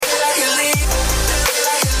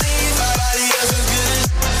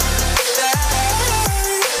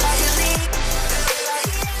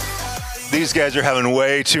These guys are having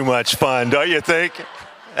way too much fun, don't you think?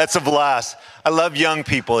 That's a blast. I love young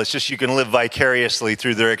people. It's just you can live vicariously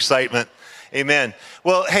through their excitement. Amen.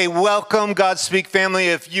 Well, hey, welcome, Godspeak family.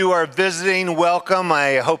 If you are visiting, welcome.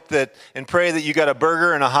 I hope that and pray that you got a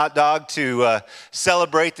burger and a hot dog to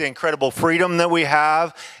celebrate the incredible freedom that we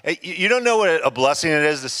have. You don't know what a blessing it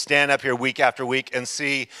is to stand up here week after week and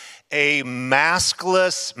see a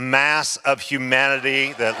maskless mass of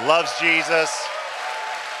humanity that loves Jesus.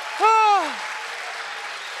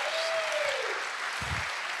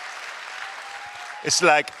 It's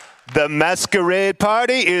like the masquerade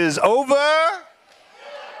party is over.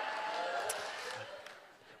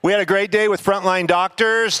 We had a great day with Frontline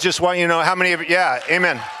Doctors. Just want you to know how many of you, yeah,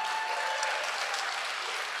 amen.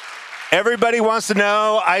 Everybody wants to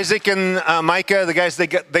know, Isaac and Micah, the guys, they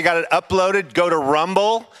got it uploaded. Go to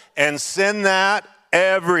Rumble and send that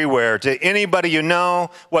everywhere to anybody you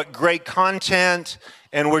know. What great content.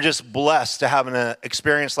 And we're just blessed to have an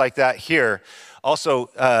experience like that here. Also,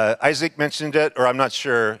 Isaac mentioned it, or I'm not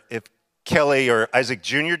sure if Kelly or Isaac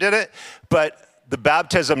Jr. did it, but the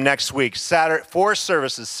baptism next week, Saturday, 4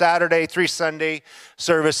 services, Saturday, 3 Sunday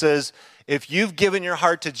services. If you've given your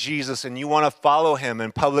heart to Jesus and you want to follow him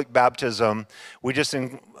in public baptism, we just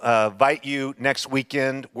invite you next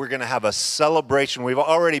weekend. We're going to have a celebration. We've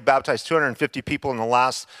already baptized 250 people in the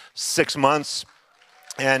last 6 months,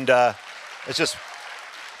 and it's just...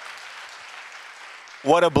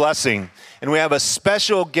 what a blessing. And we have a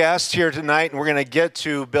special guest here tonight, and we're going to get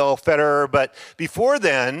to Bill Federer. But before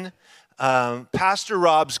then, Pastor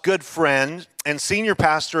Rob's good friend and senior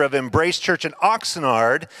pastor of Embrace Church in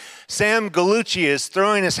Oxnard, Sam Gallucci, is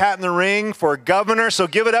throwing his hat in the ring for governor. So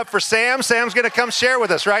give it up for Sam. Sam's going to come share with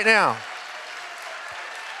us right now.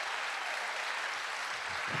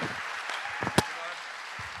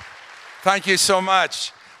 Thank you so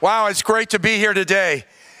much. Wow, it's great to be here today.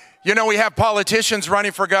 You know, we have politicians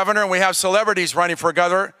running for governor, and we have celebrities running for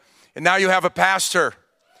governor, and now you have a pastor.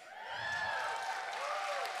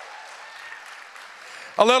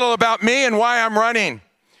 A little about me and why I'm running.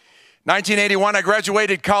 1981, I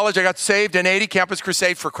graduated college. I got saved in 80, Campus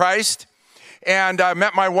Crusade for Christ. And I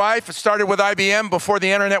met my wife. It started with IBM before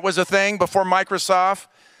the internet was a thing, before Microsoft,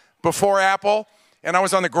 before Apple. And I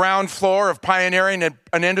was on the ground floor of pioneering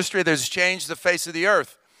an industry that has changed the face of the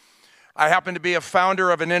earth. I happen to be a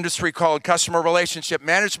founder of an industry called customer relationship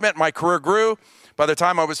management. My career grew. By the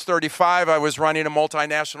time I was 35, I was running a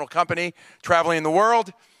multinational company, traveling the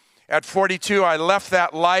world. At 42, I left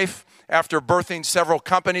that life after birthing several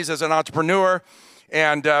companies as an entrepreneur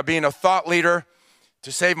and being a thought leader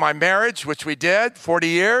to save my marriage, which we did, 40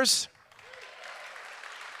 years.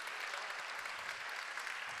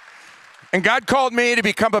 And God called me to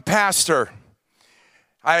become a pastor.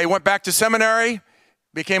 I went back to seminary,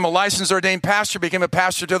 became a licensed ordained pastor, became a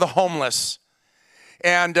pastor to the homeless,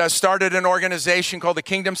 and started an organization called the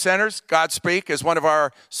Kingdom Centers. Godspeak is one of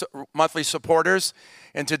our monthly supporters.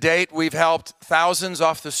 And to date, we've helped thousands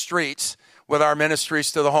off the streets with our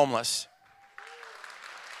ministries to the homeless.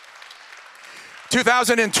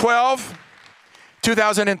 2012,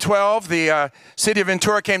 the city of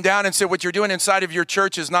Ventura came down and said, what you're doing inside of your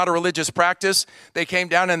church is not a religious practice. They came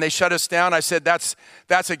down and they shut us down. I said, that's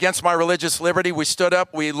against my religious liberty. We stood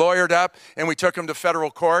up, we lawyered up, and we took them to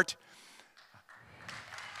federal court.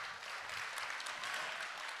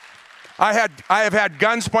 I have had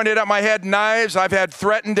guns pointed at my head, knives. I've had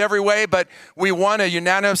threatened every way, but we won a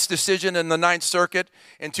unanimous decision in the 9th Circuit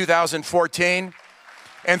in 2014.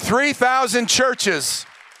 And 3,000 churches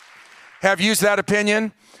have used that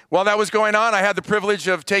opinion. While that was going on, I had the privilege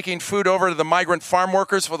of taking food over to the migrant farm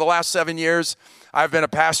workers for the last 7 years. I've been a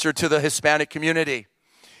pastor to the Hispanic community.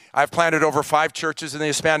 I've planted over 5 churches in the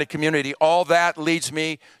Hispanic community. All that leads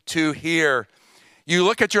me to here. You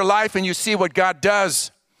look at your life and you see what God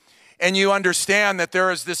does, and you understand that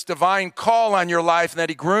there is this divine call on your life and that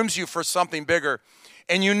he grooms you for something bigger.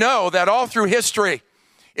 And you know that all through history,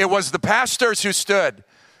 it was the pastors who stood.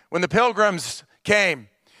 When the Pilgrims came,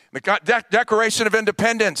 the Declaration of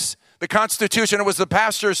Independence, the Constitution, it was the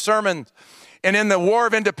pastor's sermon. And in the War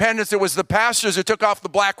of Independence, it was the pastors who took off the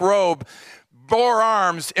black robe, bore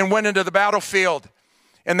arms, and went into the battlefield.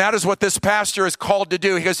 And that is what this pastor is called to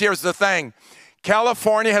do. Because here's the thing.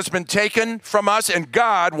 California has been taken from us, and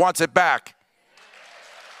God wants it back.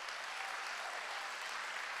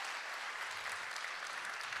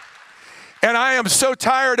 And I am so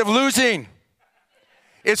tired of losing.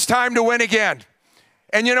 It's time to win again.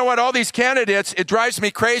 And you know what? All these candidates, it drives me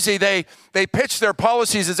crazy. They pitch their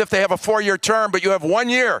policies as if they have a 4-year term, but you have 1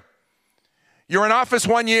 year. You're in office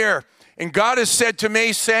 1 year, And God has said to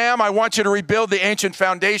me, Sam, I want you to rebuild the ancient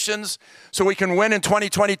foundations so we can win in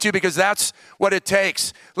 2022 because that's what it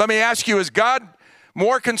takes. Let me ask you, is God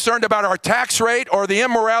more concerned about our tax rate or the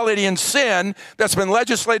immorality and sin that's been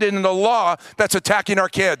legislated into law that's attacking our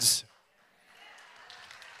kids?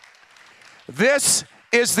 This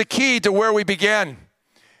is the key to where we begin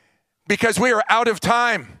because we are out of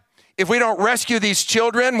time. If we don't rescue these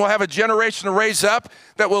children, we'll have a generation to raise up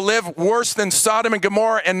that will live worse than Sodom and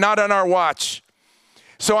Gomorrah and not on our watch.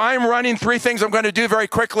 So I'm running 3 things I'm going to do very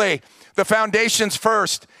quickly. The foundations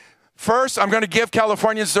first. First, I'm going to give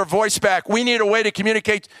Californians their voice back. We need a way to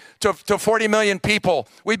communicate to 40 million people.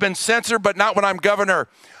 We've been censored, but not when I'm governor.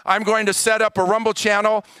 I'm going to set up a Rumble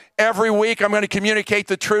channel every week. I'm going to communicate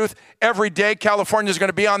the truth every day. California is going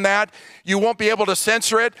to be on that. You won't be able to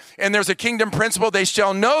censor it. And there's a kingdom principle. They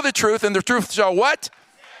shall know the truth, and the truth shall what?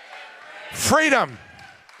 Freedom.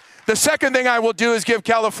 The second thing I will do is give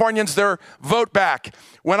Californians their vote back.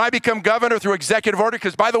 When I become governor through executive order,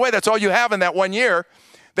 because by the way, that's all you have in that 1 year,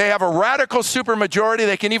 they have a radical supermajority.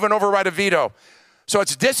 They can even override a veto. So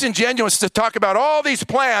it's disingenuous to talk about all these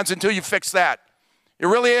plans until you fix that. It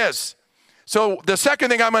really is. So the second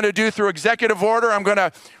thing I'm going to do through executive order, I'm going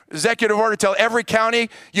to executive order tell every county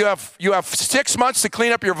you have 6 months to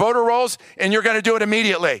clean up your voter rolls, and you're going to do it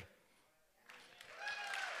immediately.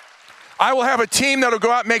 I will have a team that'll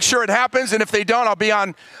go out and make sure it happens, and if they don't, I'll be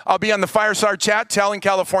on the Fireside Chat telling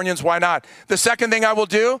Californians why not. The second thing I will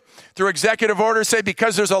do through executive order, say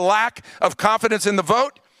because there's a lack of confidence in the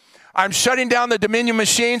vote, I'm shutting down the Dominion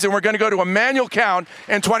machines, and we're going to go to a manual count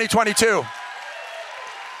in 2022.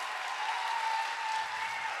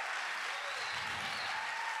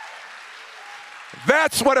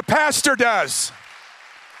 That's what a pastor does.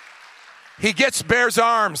 He bears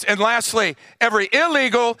arms. And lastly, every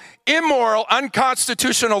illegal, immoral,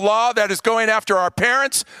 unconstitutional law that is going after our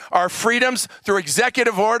parents, our freedoms through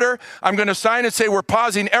executive order, I'm going to sign and say we're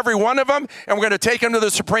pausing every one of them, and we're going to take them to the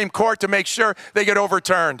Supreme Court to make sure they get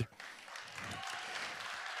overturned.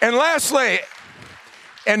 And lastly,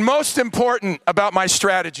 and most important about my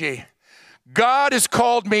strategy, God has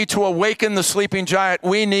called me to awaken the sleeping giant.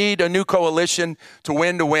 We need a new coalition to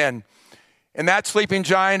win. And that sleeping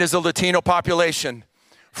giant is the Latino population.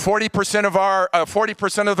 40% of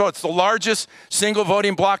the votes, the largest single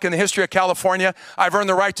voting bloc in the history of California. I've earned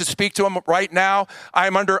the right to speak to them right now.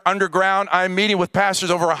 I'm underground. I'm meeting with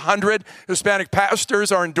pastors. Over 100 Hispanic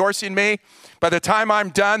pastors are endorsing me. By the time I'm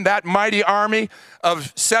done, that mighty army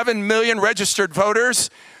of 7 million registered voters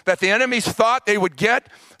that the enemies thought they would get.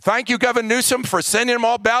 Thank you, Governor Newsom, for sending them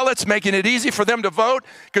all ballots, making it easy for them to vote,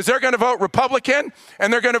 because they're going to vote Republican,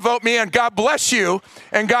 and they're going to vote me, and God bless you,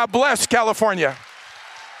 and God bless California.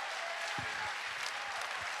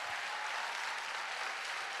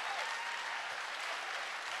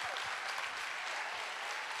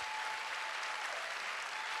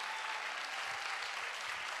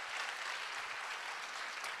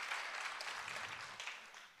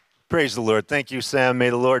 Praise the Lord. Thank you, Sam.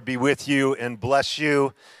 May the Lord be with you and bless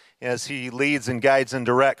you as he leads and guides and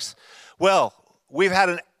directs. Well, we've had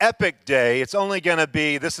an epic day. It's only going to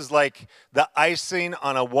be, this is like the icing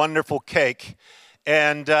on a wonderful cake.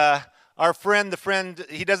 And our friend,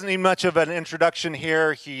 he doesn't need much of an introduction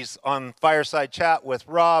here. He's on Fireside Chat with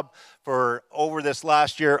Rob for over this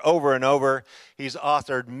last year, over and over. He's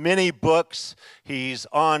authored many books. He's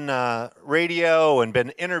on radio and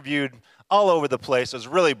been interviewed all over the place. I was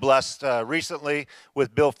really blessed recently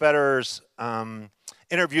with Bill Federer's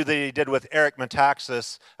interview that he did with Eric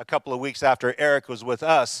Metaxas a couple of weeks after Eric was with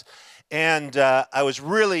us. And I was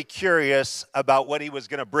really curious about what he was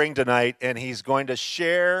going to bring tonight, and he's going to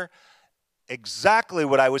share exactly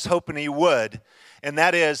what I was hoping he would. And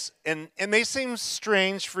that is, and it may seem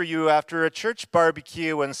strange for you after a church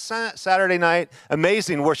barbecue and Saturday night,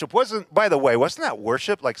 amazing worship. Wasn't that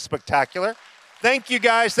worship like spectacular? Thank you,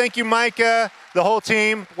 guys. Thank you, Micah, the whole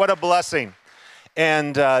team. What a blessing.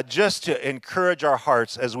 And just to encourage our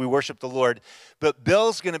hearts as we worship the Lord. But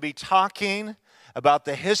Bill's going to be talking about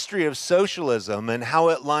the history of socialism and how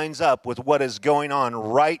it lines up with what is going on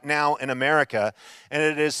right now in America. And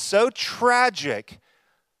it is so tragic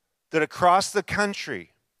that across the country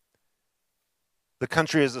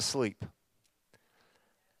is asleep.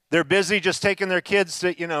 They're busy just taking their kids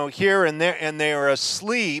to, here and there, and they are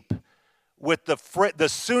asleep with the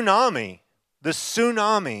tsunami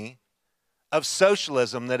of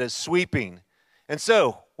socialism that is sweeping. And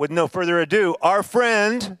so, with no further ado, our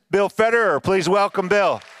friend, Bill Federer. Please welcome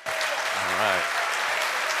Bill. All right.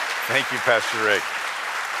 Thank you, Pastor Rick.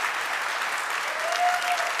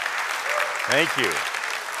 Thank you.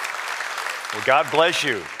 Well, God bless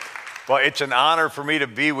you. Well, it's an honor for me to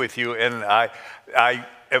be with you, and I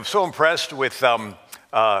am so impressed with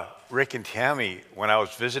Rick and Tammy when I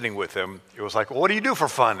was visiting with them. It was like, well, what do you do for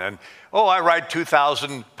fun? And, I ride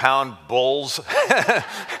 2,000-pound bulls,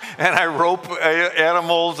 and I rope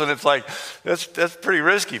animals, and it's like, that's pretty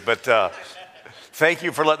risky, but thank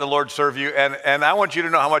you for letting the Lord serve you, and I want you to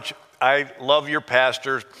know how much I love your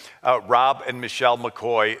pastors, Rob and Michelle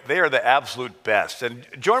McCoy. They are the absolute best. And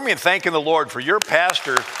join me in thanking the Lord for your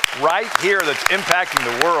pastor right here that's impacting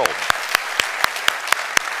the world.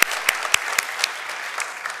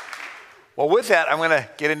 Well, with that, I'm going to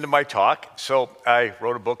get into my talk. So I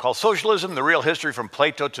wrote a book called Socialism, The Real History from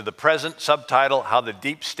Plato to the Present, subtitle, How the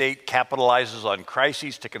Deep State Capitalizes on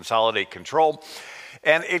Crises to Consolidate Control.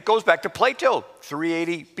 And it goes back to Plato,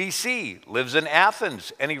 380 BC, lives in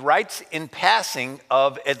Athens, and he writes in passing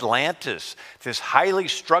of Atlantis, this highly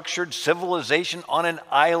structured civilization on an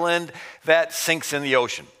island that sinks in the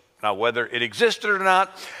ocean. Now, whether it existed or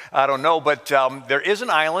not, I don't know, but there is an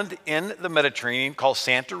island in the Mediterranean called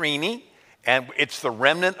Santorini, and it's the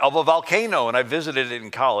remnant of a volcano, and I visited it in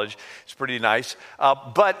college. It's pretty nice.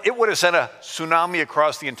 But it would have sent a tsunami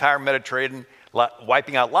across the entire Mediterranean,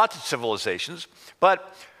 wiping out lots of civilizations.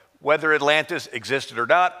 But whether Atlantis existed or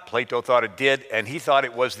not, Plato thought it did, and he thought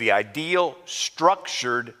it was the ideal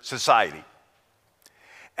structured society.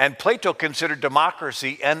 And Plato considered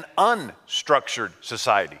democracy an unstructured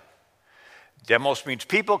society. Demos means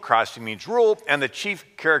people, krati means rule, and the chief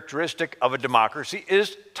characteristic of a democracy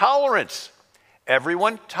is tolerance.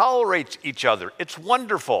 Everyone tolerates each other. It's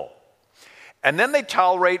wonderful. And then they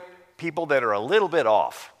tolerate people that are a little bit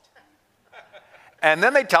off. And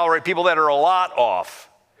then they tolerate people that are a lot off,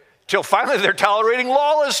 till finally they're tolerating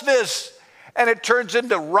lawlessness. And it turns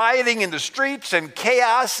into rioting in the streets and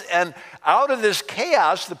chaos. And out of this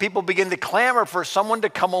chaos, the people begin to clamor for someone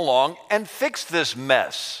to come along and fix this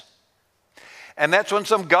mess. And that's when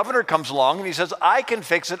some governor comes along and he says, I can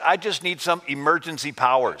fix it. I just need some emergency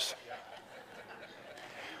powers.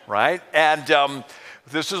 Right? And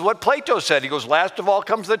this is what Plato said. He goes, last of all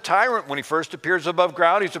comes the tyrant. When he first appears above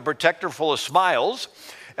ground, he's a protector full of smiles.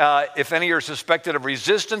 If any are suspected of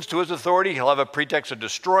resistance to his authority, he'll have a pretext of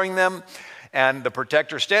destroying them. And the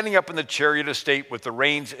protector standing up in the chariot of state with the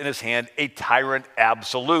reins in his hand, a tyrant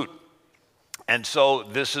absolute. And so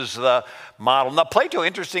this is the model. Now, Plato,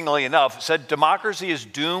 interestingly enough, said democracy is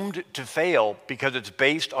doomed to fail because it's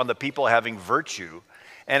based on the people having virtue.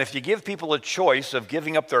 And if you give people a choice of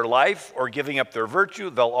giving up their life or giving up their virtue,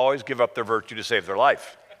 they'll always give up their virtue to save their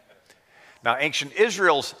life. Now, ancient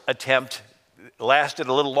Israel's attempt lasted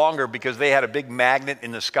a little longer because they had a big magnet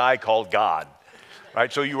in the sky called God.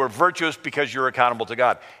 Right? So you were virtuous because you're accountable to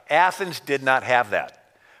God. Athens did not have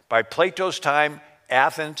that. By Plato's time,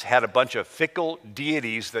 Athens had a bunch of fickle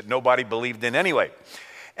deities that nobody believed in anyway.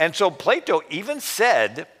 And so Plato even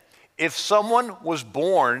said, if someone was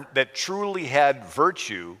born that truly had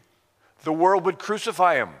virtue, the world would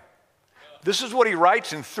crucify him. This is what he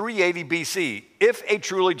writes in 380 BC. If a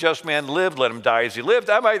truly just man lived, let him die as he lived.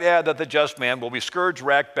 I might add that the just man will be scourged,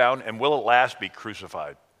 racked, bound, and will at last be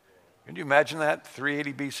crucified. Can you imagine that?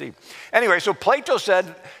 380 BC. Anyway, so Plato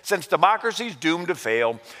said, since democracy is doomed to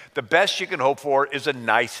fail, the best you can hope for is a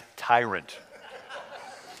nice tyrant.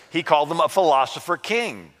 He called them a philosopher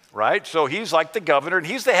king, right? So he's like the governor, and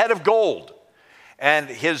he's the head of gold. And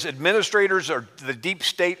his administrators are the deep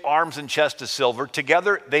state, arms and chest of silver.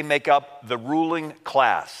 Together, they make up the ruling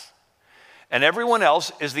class. And everyone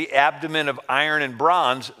else is the abdomen of iron and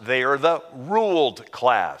bronze. They are the ruled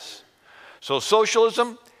class. So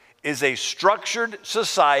socialism is a structured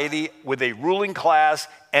society with a ruling class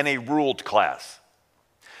and a ruled class.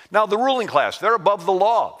 Now, the ruling class, they're above the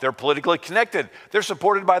law. They're politically connected. They're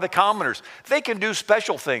supported by the commoners. They can do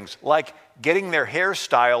special things like getting their hair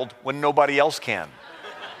styled when nobody else can.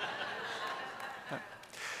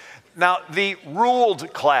 Now, the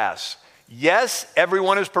ruled class, yes,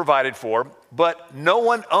 everyone is provided for, but no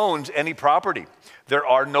one owns any property. There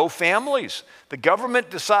are no families. The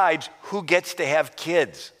government decides who gets to have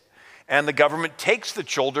kids. And the government takes the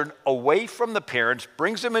children away from the parents,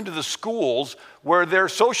 brings them into the schools where they're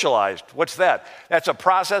socialized. What's that? That's a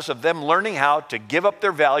process of them learning how to give up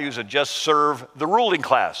their values and just serve the ruling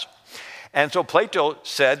class. And so Plato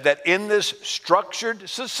said that in this structured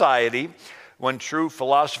society, when true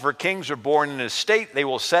philosopher kings are born in a state, they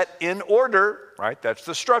will set in order, right? That's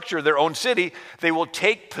the structure, their own city. They will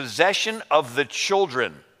take possession of the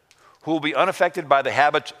children, who will be unaffected by the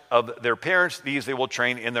habits of their parents. These they will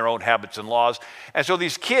train in their own habits and laws. And so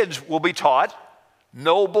these kids will be taught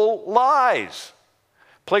noble lies.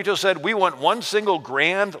 Plato said, we want one single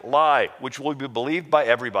grand lie, which will be believed by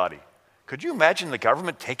everybody. Could you imagine the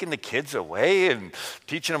government taking the kids away and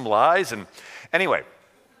teaching them lies? And anyway,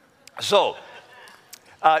 so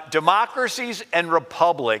democracies and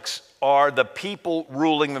republics are the people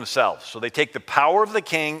ruling themselves. So they take the power of the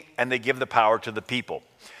king and they give the power to the people.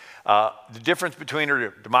 The difference between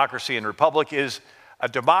a democracy and a republic is a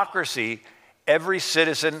democracy, every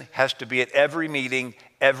citizen has to be at every meeting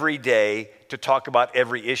every day to talk about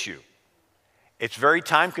every issue. It's very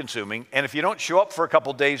time consuming, and if you don't show up for a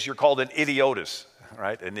couple days, you're called an idiotus,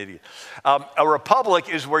 right? An idiot. A republic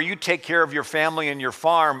is where you take care of your family and your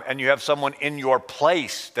farm, and you have someone in your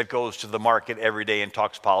place that goes to the market every day and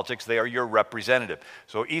talks politics. They are your representative.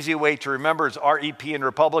 So easy way to remember is REP in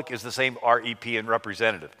republic is the same REP in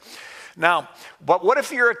representative. Now, but what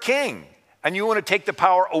if you're a king and you want to take the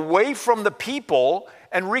power away from the people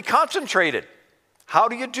and reconcentrate it? How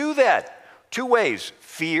do you do that? Two ways: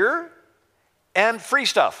 fear and free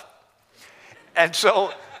stuff. And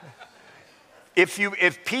so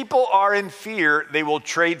if people are in fear, they will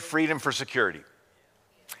trade freedom for security.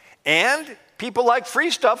 And people like free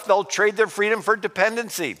stuff, they'll trade their freedom for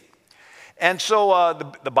dependency. And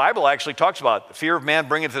so the Bible actually talks about the fear of man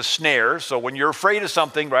bringeth a snare. So when you're afraid of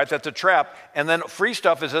something, right, that's a trap. And then free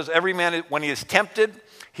stuff, it says every man, when he is tempted,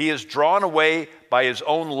 he is drawn away by his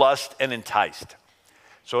own lust and enticed.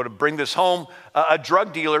 So to bring this home, a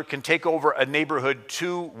drug dealer can take over a neighborhood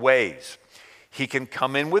two ways. He can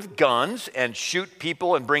come in with guns and shoot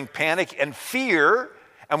people and bring panic and fear.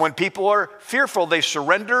 And when people are fearful, they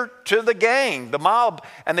surrender to the gang, the mob,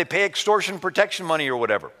 and they pay extortion protection money or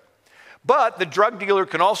whatever. But the drug dealer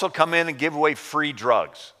can also come in and give away free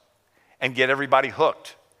drugs and get everybody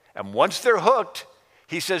hooked. And once they're hooked,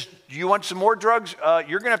 he says, do you want some more drugs?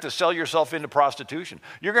 You're going to have to sell yourself into prostitution.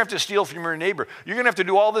 You're going to have to steal from your neighbor. You're going to have to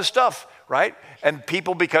do all this stuff, right? And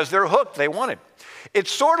people, because they're hooked, they want it.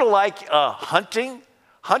 It's sort of like hunting.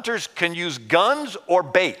 Hunters can use guns or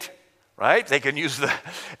bait, right? They can use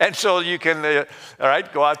and so you can, all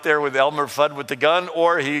right, go out there with Elmer Fudd with the gun,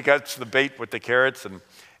 or he gets the bait with the carrots. And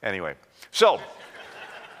anyway, so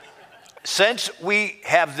since we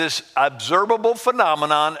have this observable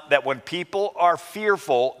phenomenon that when people are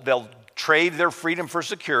fearful, they'll trade their freedom for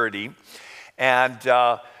security, and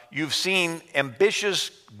you've seen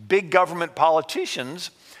ambitious big government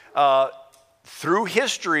politicians through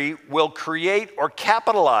history will create or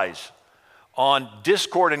capitalize on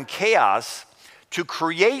discord and chaos to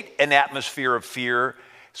create an atmosphere of fear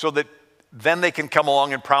so that then they can come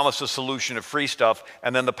along and promise a solution of free stuff,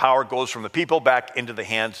 and then the power goes from the people back into the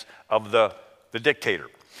hands of the dictator.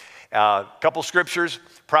 A couple scriptures.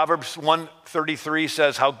 Proverbs 1:33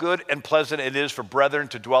 says, how good and pleasant it is for brethren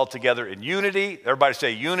to dwell together in unity. Everybody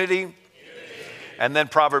say unity. And then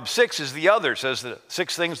Proverbs 6 is the other. It says the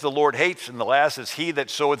 6 things the Lord hates, and the last is he that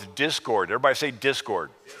soweth discord. Everybody say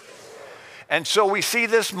discord. And so we see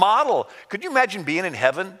this model. Could you imagine being in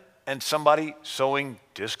heaven and somebody sowing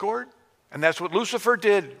discord? And that's what Lucifer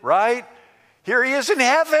did, right? Here he is in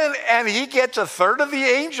heaven, and he gets a third of the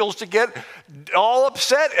angels to get all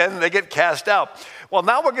upset, and they get cast out. Well,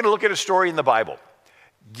 now we're going to look at a story in the Bible.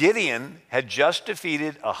 Gideon had just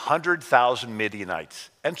defeated 100,000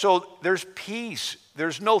 Midianites. And so there's peace.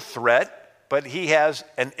 There's no threat, but he has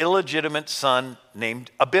an illegitimate son named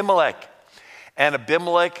Abimelech. And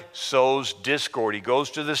Abimelech sows discord. He goes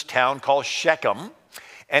to this town called Shechem,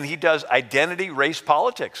 and he does identity race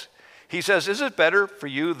politics. He says, is it better for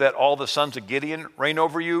you that all the sons of Gideon reign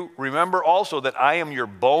over you? Remember also that I am your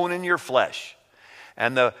bone and your flesh.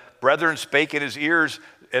 And the brethren spake in his ears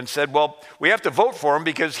and said, well, we have to vote for him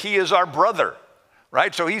because he is our brother,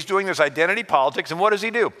 right? So he's doing this identity politics, and what does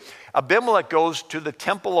he do? Abimelech goes to the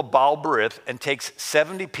temple of Baal-berith and takes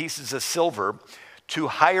 70 pieces of silver to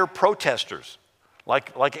hire protesters,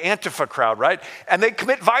 like Antifa crowd, right? And they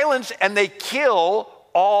commit violence, and they kill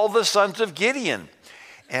all the sons of Gideon.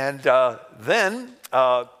 And then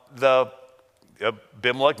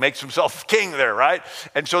Abimelech makes himself king there, right?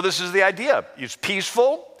 And so this is the idea. He's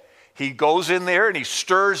peaceful. He goes in there and he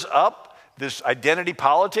stirs up this identity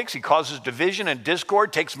politics. He causes division and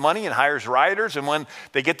discord, takes money and hires rioters. And when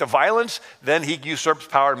they get to violence, then he usurps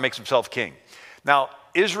power and makes himself king. Now,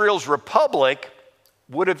 Israel's republic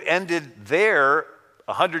would have ended there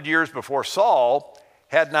 100 years before Saul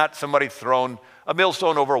had not somebody thrown a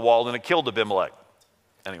millstone over a wall and it killed Abimelech.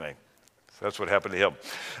 Anyway, so that's what happened to him.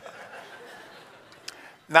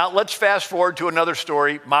 Now, let's fast forward to another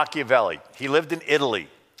story, Machiavelli. He lived in Italy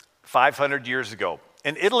 500 years ago.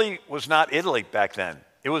 And Italy was not Italy back then.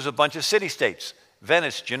 It was a bunch of city-states,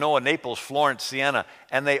 Venice, Genoa, Naples, Florence, Siena,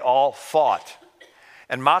 and they all fought.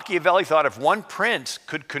 And Machiavelli thought if one prince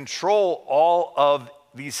could control all of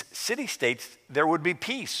these city-states, there would be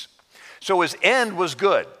peace. So his end was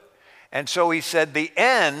good. And so he said the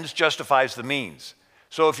ends justifies the means.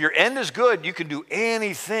 So if your end is good, you can do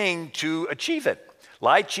anything to achieve it.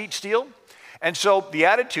 Lie, cheat, steal. And so the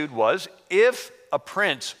attitude was, if a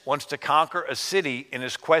prince wants to conquer a city in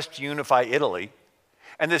his quest to unify Italy,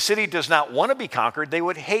 and the city does not want to be conquered, they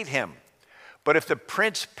would hate him. But if the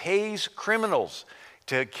prince pays criminals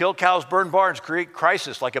to kill cows, burn barns, create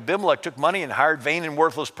crisis, like Abimelech took money and hired vain and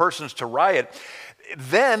worthless persons to riot,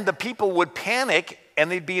 then the people would panic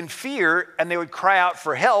and they'd be in fear and they would cry out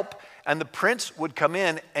for help, and the prince would come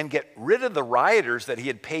in and get rid of the rioters that he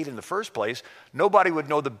had paid in the first place. Nobody would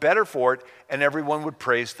know the better for it, and everyone would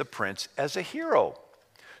praise the prince as a hero.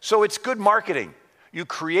 So it's good marketing. You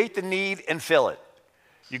create the need and fill it.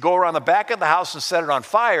 You go around the back of the house and set it on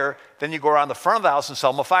fire, then you go around the front of the house and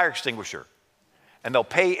sell them a fire extinguisher. And they'll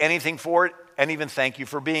pay anything for it and even thank you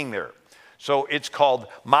for being there. So it's called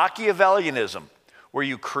Machiavellianism, where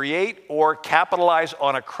you create or capitalize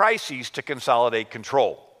on a crisis to consolidate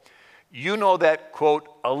control. You know that quote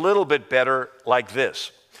a little bit better like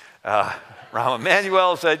this. Rahm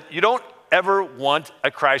Emanuel said, "You don't ever want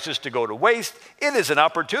a crisis to go to waste. It is an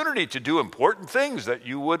opportunity to do important things that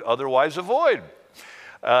you would otherwise avoid."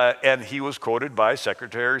 And he was quoted by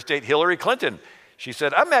Secretary of State Hillary Clinton. She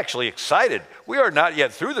said, "I'm actually excited. We are not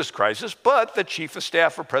yet through this crisis, but the chief of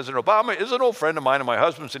staff for President Obama is an old friend of mine and my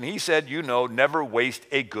husband's, and he said, never waste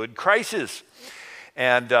a good crisis."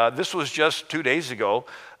 And this was just 2 days ago.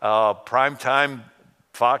 Primetime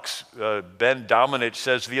Fox, Ben Domenech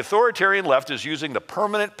says, "The authoritarian left is using the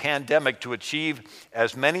permanent pandemic to achieve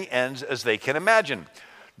as many ends as they can imagine.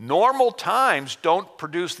 Normal times don't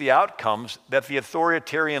produce the outcomes that the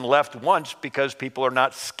authoritarian left wants because people are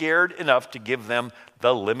not scared enough to give them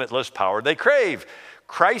the limitless power they crave.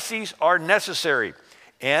 Crises are necessary.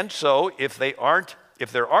 And so if there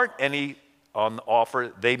aren't any on the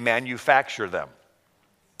offer, they manufacture them."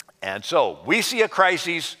 And so we see a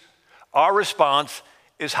crisis. Our response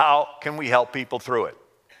is, how can we help people through it?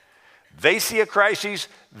 They see a crisis.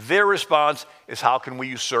 Their response is, how can we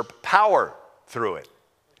usurp power through it?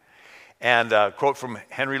 And a quote from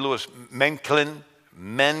Henry Louis Mencken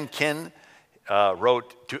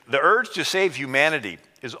wrote, "The urge to save humanity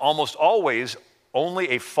is almost always only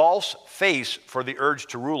a false face for the urge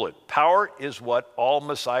to rule it. Power is what all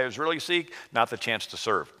messiahs really seek, not the chance to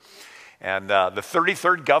serve." And the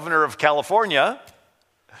 33rd governor of California,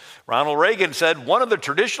 Ronald Reagan, said, "One of the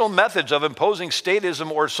traditional methods of imposing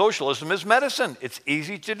statism or socialism is medicine. It's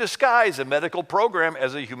easy to disguise a medical program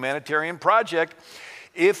as a humanitarian project.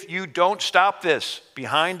 If you don't stop this,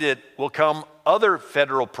 behind it will come other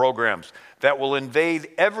federal programs that will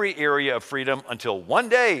invade every area of freedom until one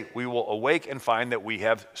day we will awake and find that we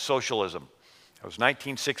have socialism." It was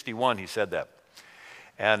 1961 he said that.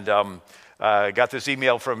 And I got this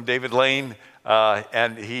email from David Lane,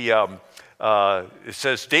 and he it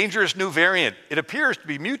says, "Dangerous new variant. It appears to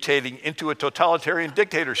be mutating into a totalitarian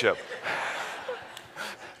dictatorship."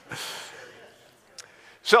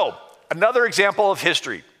 So, another example of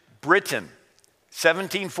history. Britain,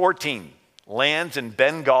 1714, lands in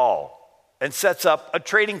Bengal and sets up a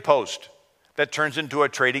trading post that turns into a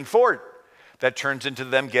trading fort, that turns into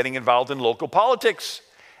them getting involved in local politics.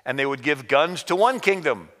 And they would give guns to one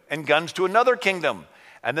kingdom and guns to another kingdom.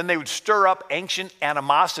 And then they would stir up ancient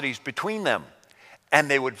animosities between them. And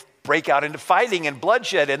they would break out into fighting and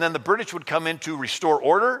bloodshed. And then the British would come in to restore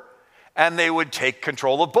order, and they would take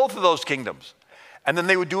control of both of those kingdoms. And then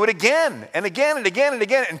they would do it again and again and again and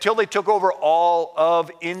again until they took over all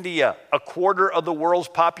of India, a quarter of the world's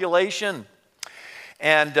population.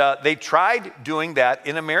 And they tried doing that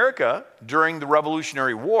in America during the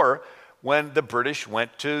Revolutionary War, when the British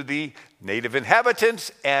went to the native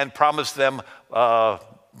inhabitants and promised them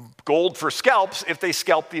gold for scalps if they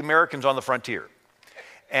scalped the Americans on the frontier.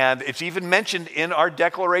 And it's even mentioned in our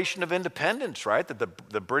Declaration of Independence, right, that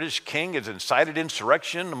the British king has incited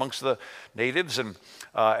insurrection amongst the natives. And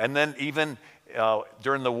then even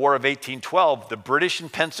during the War of 1812, the British in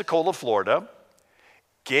Pensacola, Florida,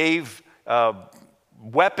 gave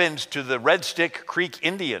weapons to the Red Stick Creek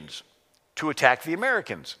Indians to attack the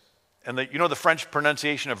Americans. And the French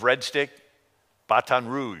pronunciation of Red Stick? Baton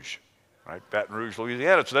Rouge, right? Baton Rouge,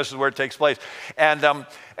 Louisiana. So this is where it takes place. And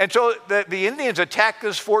so the Indians attacked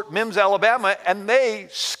this Fort Mims, Alabama, and they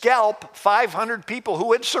scalp 500 people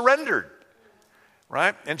who had surrendered,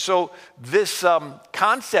 right? And so this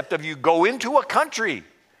concept of you go into a country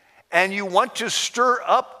and you want to stir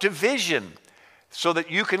up division so that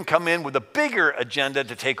you can come in with a bigger agenda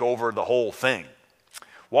to take over the whole thing.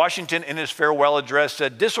 Washington, in his farewell address,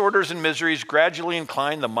 said, "Disorders and miseries gradually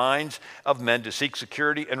incline the minds of men to seek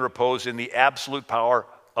security and repose in the absolute power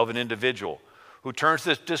of an individual who turns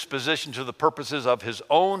this disposition to the purposes of his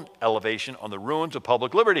own elevation on the ruins of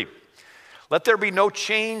public liberty. Let there be no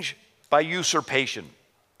change by usurpation.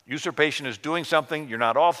 Usurpation is doing something you're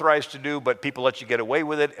not authorized to do, but people let you get away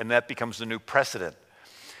with it, and that becomes the new precedent.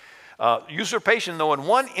 Usurpation, though in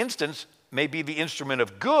one instance may be the instrument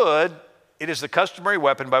of good, it is the customary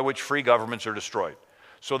weapon by which free governments are destroyed.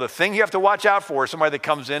 So the thing you have to watch out for is somebody that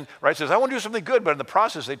comes in, right, says, I want to do something good, but in the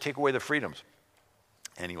process they take away the freedoms.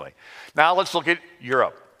 Anyway, now let's look at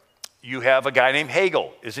Europe. You have a guy named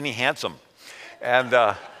Hegel. Isn't he handsome?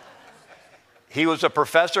 And he was a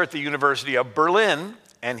professor at the University of Berlin,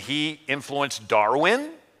 and he influenced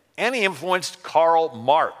Darwin, and he influenced Karl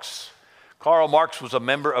Marx. Karl Marx was a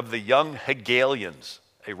member of the Young Hegelians,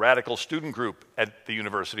 a radical student group at the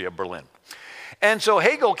University of Berlin. And so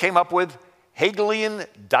Hegel came up with Hegelian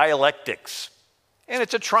dialectics, and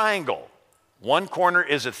it's a triangle. One corner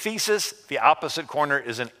is a thesis, the opposite corner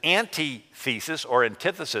is an antithesis or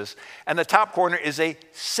antithesis, and the top corner is a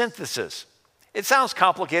synthesis. It sounds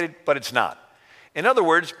complicated, but it's not. In other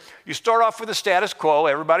words, you start off with the status quo,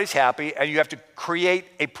 everybody's happy, and you have to create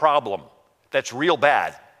a problem that's real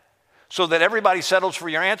bad so that everybody settles for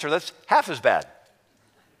your answer that's half as bad.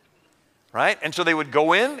 Right? And so they would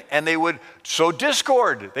go in and they would sow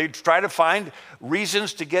discord. They'd try to find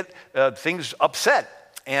reasons to get things upset.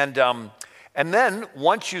 And then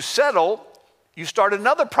once you settle, you start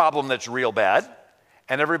another problem that's real bad,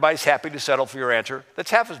 and everybody's happy to settle for your answer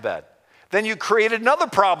that's half as bad. Then you create another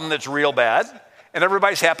problem that's real bad, and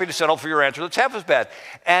everybody's happy to settle for your answer that's half as bad.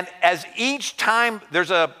 And as each time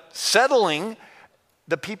there's a settling,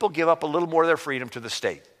 the people give up a little more of their freedom to the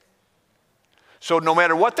state. So no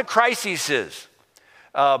matter what the crisis is,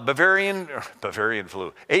 avian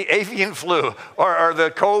flu, or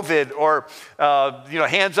the COVID, or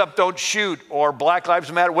hands up, don't shoot, or Black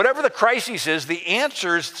Lives Matter, whatever the crisis is, the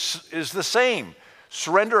answer is the same.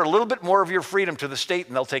 Surrender a little bit more of your freedom to the state,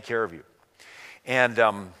 and they'll take care of you. And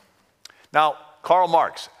now, Karl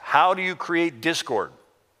Marx, how do you create discord?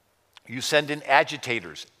 You send in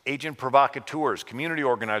agitators, agent provocateurs, community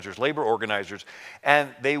organizers, labor organizers, and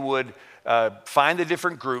they would find the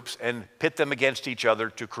different groups and pit them against each other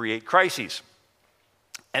to create crises.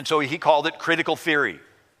 And so he called it critical theory.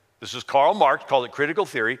 This is Karl Marx, called it critical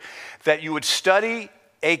theory, that you would study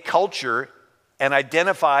a culture and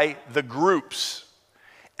identify the groups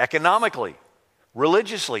economically,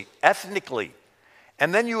 religiously, ethnically,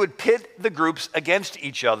 and then you would pit the groups against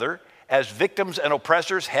each other as victims and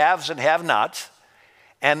oppressors, haves and have-nots.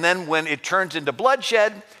 And then when it turns into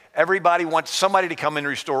bloodshed, everybody wants somebody to come and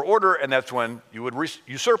restore order, and that's when you would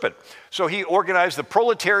usurp it. So he organized the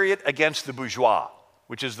proletariat against the bourgeois,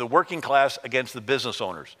 which is the working class against the business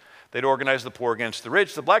owners. They'd organize the poor against the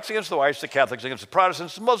rich, the blacks against the whites, the Catholics against the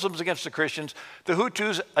Protestants, the Muslims against the Christians, the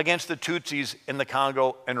Hutus against the Tutsis in the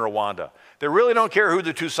Congo and Rwanda. They really don't care who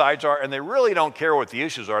the two sides are, and they really don't care what the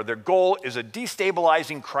issues are. Their goal is a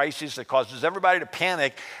destabilizing crisis that causes everybody to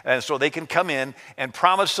panic, and so they can come in and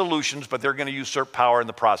promise solutions, but they're going to usurp power in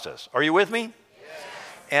the process. Are you with me? Yes.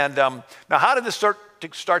 And now, how did this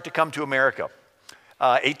start to come to America?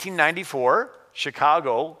 1894,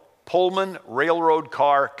 Chicago, Pullman Railroad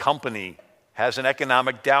Car Company has an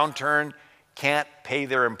economic downturn, can't pay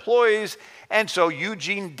their employees, and so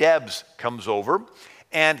Eugene Debs comes over,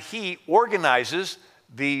 and he organizes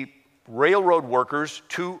the railroad workers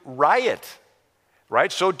to riot,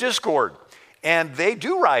 right? So discord. And they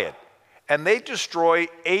do riot. And they destroy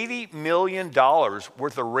 $80 million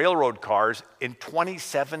worth of railroad cars in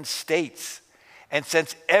 27 states. And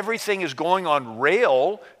since everything is going on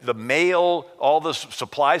rail, the mail, all the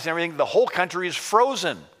supplies and everything, the whole country is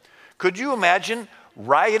frozen. Could you imagine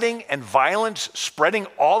rioting and violence spreading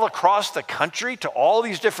all across the country to all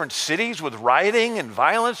these different cities with rioting and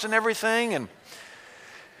violence and everything?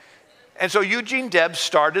 And so Eugene Debs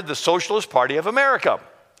started the Socialist Party of America.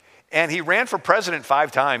 And he ran for president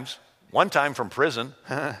 5 times, 1 time from prison.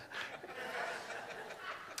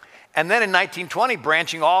 And then in 1920,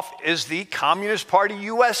 branching off is the Communist Party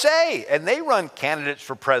USA. And they run candidates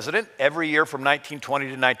for president every year from 1920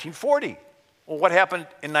 to 1940. Well, what happened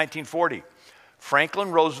in 1940?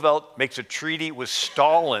 Franklin Roosevelt makes a treaty with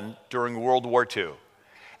Stalin during World War II.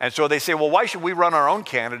 And so they say, well, why should we run our own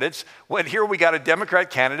candidates when here we got a Democrat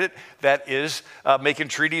candidate that is making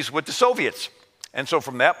treaties with the Soviets? And so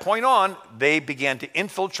from that point on, they began to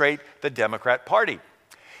infiltrate the Democrat Party.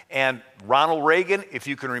 And Ronald Reagan, if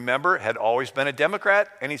you can remember, had always been a Democrat.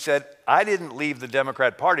 And he said, I didn't leave the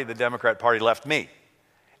Democrat Party left me.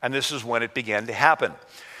 And this is when it began to happen.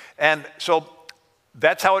 And so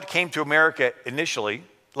that's how it came to America initially.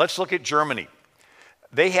 Let's look at Germany.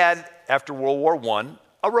 They had, after World War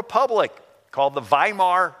I, a republic called the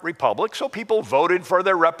Weimar Republic. So people voted for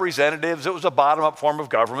their representatives. It was a bottom-up form of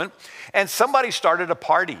government. And somebody started a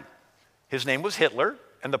party. His name was Hitler,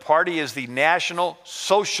 and the party is the National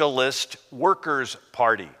Socialist Workers'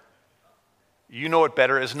 Party. You know it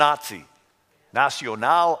better as Nazi. National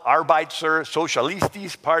Arbeiter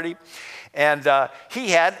Sozialistisches Party. And he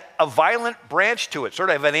had a violent branch to it, sort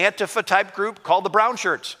of an Antifa type group called the Brown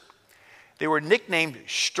Shirts. They were nicknamed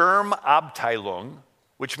Sturmabteilung,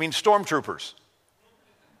 which means stormtroopers,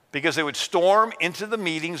 because they would storm into the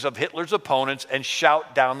meetings of Hitler's opponents and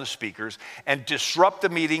shout down the speakers and disrupt the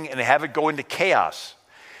meeting and have it go into chaos.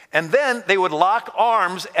 And then they would lock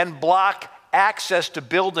arms and block access to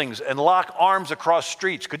buildings and lock arms across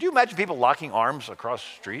streets. Could you imagine people locking arms across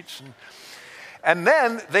streets? And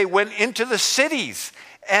then they went into the cities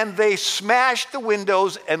and they smashed the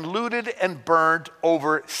windows and looted and burned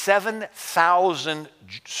over 7,000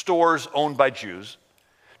 stores owned by Jews,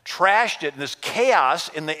 trashed it in this chaos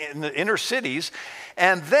in the inner cities,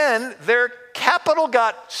 and then their capital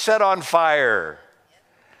got set on fire.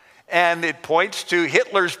 And it points to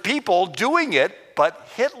Hitler's people doing it, but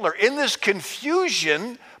Hitler, in this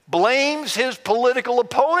confusion, blames his political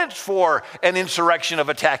opponents for an insurrection of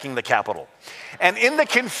attacking the Capitol. And in the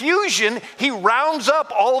confusion, he rounds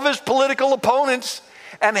up all of his political opponents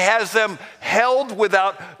and has them held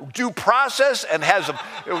without due process and has them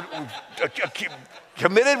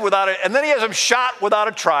committed without it, and then he has them shot without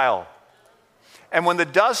a trial. And when the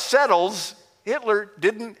dust settles, Hitler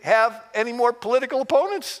didn't have any more political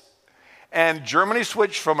opponents. And Germany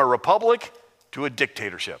switched from a republic to a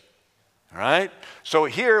dictatorship. All right? So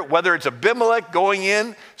here, whether it's Abimelech going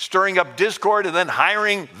in, stirring up discord, and then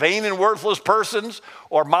hiring vain and worthless persons,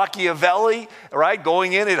 or Machiavelli, right,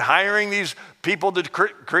 going in and hiring these people to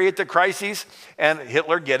create the crises, and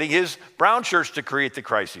Hitler getting his brown shirts to create the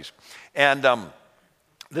crises. And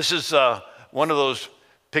this is one of those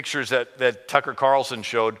pictures that Tucker Carlson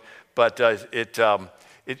showed, but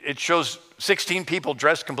it shows 16 people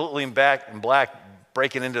dressed completely in black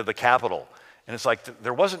breaking into the Capitol. And it's like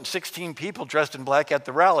there wasn't 16 people dressed in black at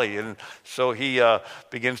the rally. And so he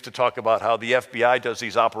begins to talk about how the FBI does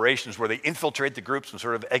these operations where they infiltrate the groups and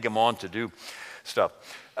sort of egg them on to do stuff.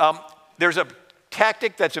 There's a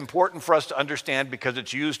tactic that's important for us to understand because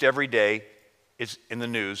it's used every day. It's in the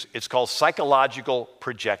news. It's called psychological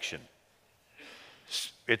projection.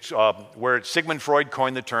 It's where Sigmund Freud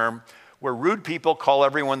coined the term, where rude people call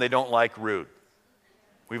everyone they don't like rude.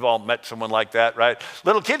 We've all met someone like that, right?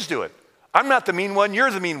 Little kids do it. I'm not the mean one, you're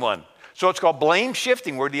the mean one. So it's called blame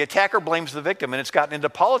shifting, where the attacker blames the victim, and it's gotten into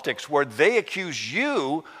politics where they accuse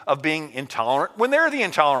you of being intolerant when they're the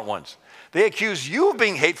intolerant ones. They accuse you of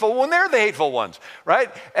being hateful when they're the hateful ones, right?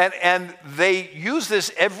 And they use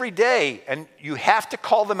this every day, and you have to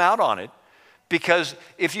call them out on it, because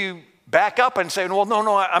if you back up and say, well,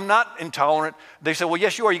 no, I'm not intolerant, they say, well,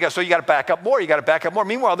 yes, you are. So you got to back up more. You got to back up more.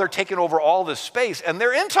 Meanwhile, they're taking over all this space, and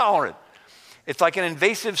they're intolerant. It's like an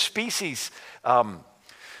invasive species.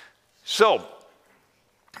 So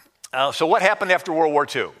what happened after World War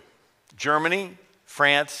II? Germany,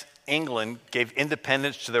 France, England gave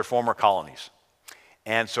independence to their former colonies.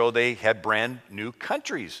 And so they had brand new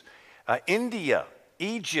countries. India,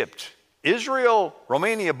 Egypt, Israel,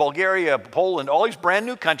 Romania, Bulgaria, Poland, all these brand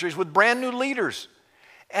new countries with brand new leaders.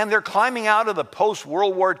 And they're climbing out of the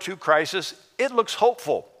post-World War II crisis. It looks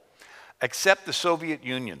hopeful, except the Soviet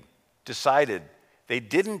Union decided they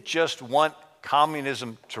didn't just want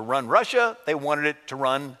communism to run Russia, they wanted it to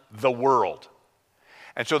run the world.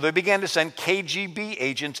 And so they began to send KGB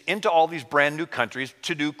agents into all these brand new countries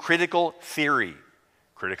to do critical theory,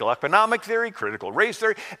 critical economic theory, critical race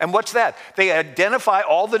theory. And what's that? They identify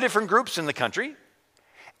all the different groups in the country,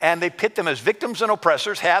 and they pit them as victims and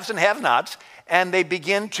oppressors, haves and have-nots, and they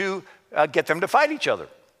begin to get them to fight each other.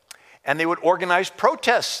 And they would organize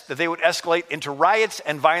protests that they would escalate into riots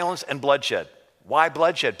and violence and bloodshed. Why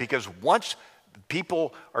bloodshed? Because once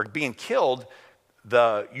people are being killed,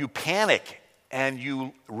 you panic and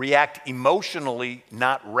you react emotionally,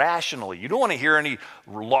 not rationally. You don't want to hear any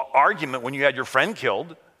argument when you had your friend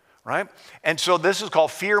killed, right? And so this is called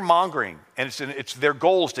fear-mongering. And it's their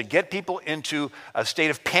goal is to get people into a state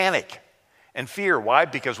of panic and fear. Why?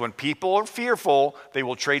 Because when people are fearful, they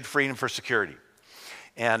will trade freedom for security.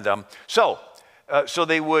 And so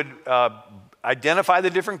they would identify the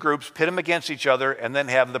different groups, pit them against each other, and then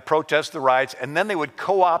have the protests, the riots, and then they would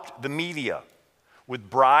co-opt the media with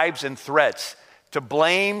bribes and threats to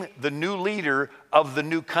blame the new leader of the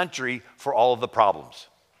new country for all of the problems.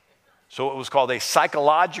 So it was called a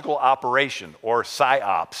psychological operation, or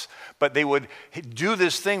PSYOPs. But they would do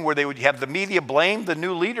this thing where they would have the media blame the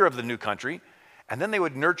new leader of the new country, And then they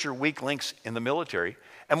would nurture weak links in the military.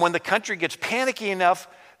 And when the country gets panicky enough,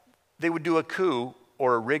 they would do a coup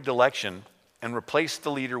or a rigged election and replace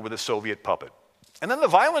the leader with a Soviet puppet. And then the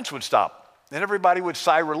violence would stop. And everybody would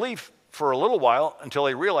sigh relief for a little while until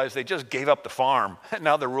they realized they just gave up the farm. And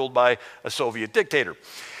now they're ruled by a Soviet dictator.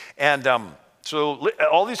 And so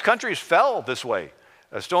all these countries fell this way.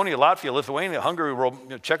 Estonia, Latvia, Lithuania, Hungary,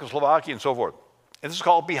 Czechoslovakia, and so forth. And this is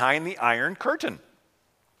called behind the Iron Curtain.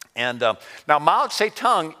 And now Mao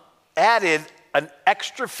Zedong added an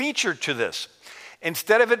extra feature to this.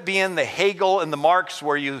 Instead of it being the Hegel and the Marx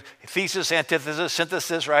where you thesis, antithesis,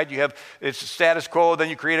 synthesis, right? You have it's status quo, then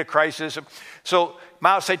you create a crisis. So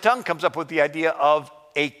Mao Zedong comes up with the idea of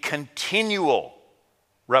a continual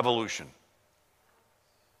revolution.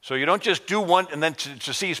 So you don't just do one and then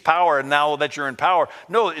to seize power and now that you're in power.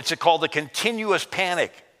 No, it's called a continuous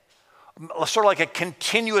panic. Sort of like a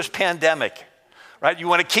continuous pandemic. Right? You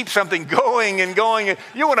want to keep something going and going.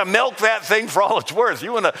 You want to milk that thing for all it's worth.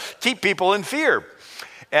 You want to keep people in fear.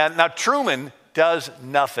 And now Truman does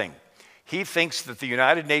nothing. He thinks that the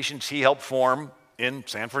United Nations he helped form in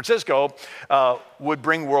San Francisco would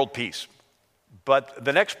bring world peace. But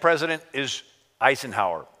the next president is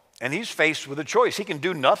Eisenhower. And he's faced with a choice. He can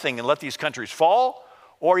do nothing and let these countries fall,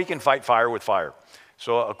 or he can fight fire with fire.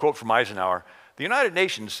 So a quote from Eisenhower: "The United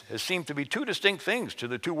Nations has seemed to be two distinct things to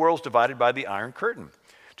the two worlds divided by the Iron Curtain.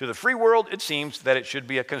 To the free world, it seems that it should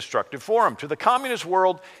be a constructive forum. To the communist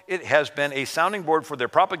world, it has been a sounding board for their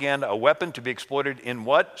propaganda, a weapon to be exploited in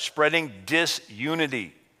what? Spreading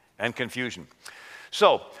disunity and confusion."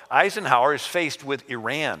 So Eisenhower is faced with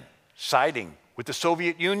Iran siding with the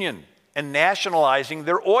Soviet Union and nationalizing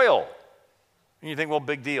their oil. And you think, well,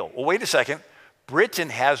 big deal. Well, wait a second. Britain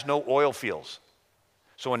has no oil fields.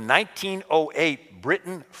 So in 1908,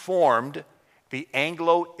 Britain formed the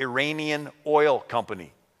Anglo-Iranian Oil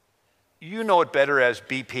Company. You know it better as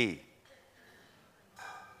BP.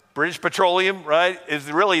 British Petroleum, right,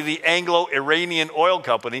 is really the Anglo-Iranian Oil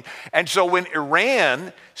Company. And so when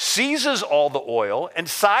Iran seizes all the oil and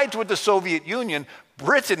sides with the Soviet Union,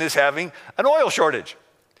 Britain is having an oil shortage.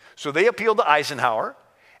 So they appeal to Eisenhower,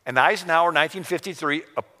 and Eisenhower, 1953,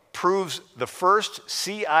 approves the first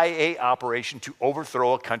CIA operation to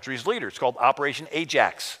overthrow a country's leader. It's called Operation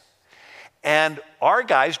Ajax. And our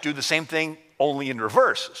guys do the same thing, only in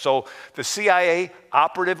reverse. So the CIA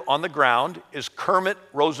operative on the ground is Kermit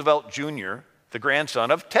Roosevelt Jr., the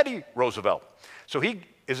grandson of Teddy Roosevelt. So he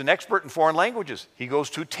is an expert in foreign languages. He goes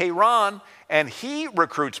to Tehran and he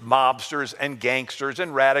recruits mobsters and gangsters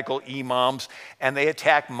and radical imams, and they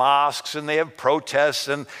attack mosques and they have protests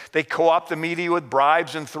and they co-opt the media with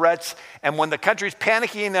bribes and threats. And when the country's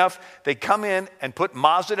panicky enough, they come in and put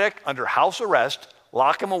Mossadegh under house arrest,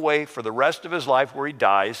 lock him away for the rest of his life where he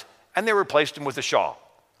dies, and they replaced him with the Shah,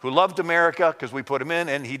 who loved America because we put him in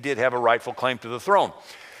and he did have a rightful claim to the throne.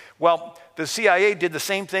 Well, the CIA did the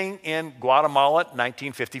same thing in Guatemala in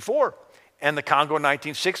 1954, and the Congo in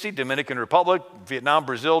 1960, Dominican Republic, Vietnam,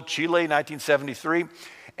 Brazil, Chile 1973.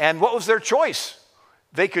 And what was their choice?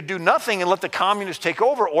 They could do nothing and let the communists take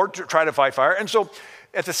over or try to fight fire. And so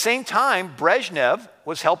at the same time, Brezhnev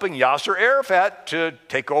was helping Yasser Arafat to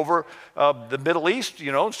take over the Middle East,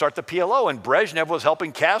 and start the PLO. And Brezhnev was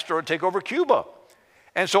helping Castro take over Cuba.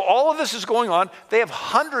 And so all of this is going on. They have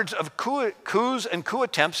hundreds of coups and coup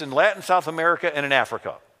attempts in Latin, South America, and in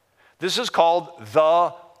Africa. This is called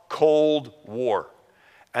the Cold War.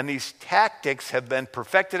 And these tactics have been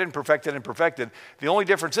perfected and perfected and perfected. The only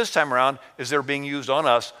difference this time around is they're being used on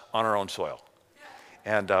us on our own soil.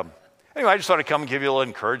 And anyway, I just thought I'd come and give you a little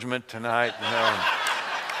encouragement tonight.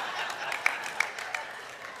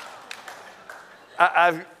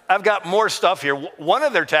 I've got more stuff here. One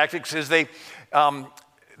of their tactics is they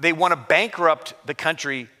want to bankrupt the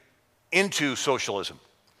country into socialism.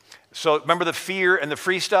 So remember the fear and the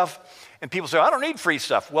free stuff? And people say, I don't need free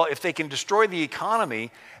stuff. Well, if they can destroy the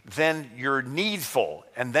economy, then you're needful,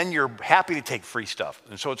 and then you're happy to take free stuff.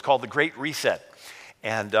 And so it's called the Great Reset.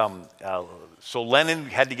 And so Lenin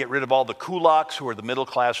had to get rid of all the kulaks, who are the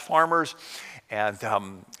middle-class farmers. And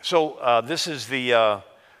so this is the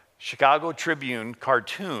Chicago Tribune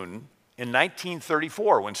cartoon in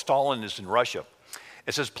 1934 when Stalin is in Russia.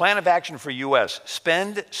 It says, plan of action for U.S.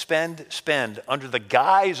 Spend, spend, spend under the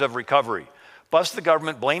guise of recovery. Bust the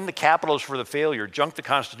government, blame the capitalists for the failure, junk the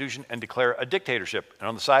Constitution, and declare a dictatorship. And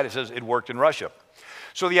on the side it says it worked in Russia.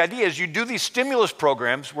 So the idea is you do these stimulus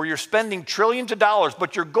programs where you're spending trillions of dollars,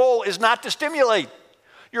 but your goal is not to stimulate.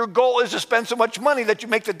 Your goal is to spend so much money that you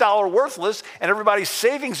make the dollar worthless and everybody's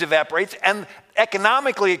savings evaporates and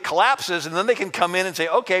economically it collapses, and then they can come in and say,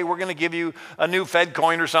 okay, we're going to give you a new Fed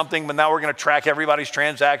coin or something, but now we're going to track everybody's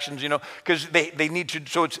transactions, because they need to.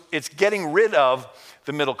 So it's getting rid of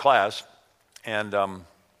the middle class. And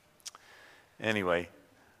anyway.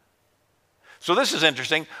 So this is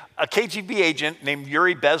interesting. A KGB agent named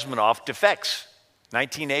Yuri Bezmenov defects,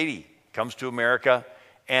 1980, comes to America,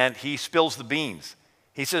 and he spills the beans.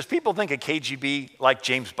 He says, people think of KGB like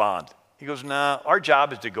James Bond. He goes, nah, our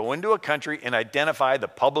job is to go into a country and identify the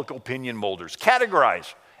public opinion molders,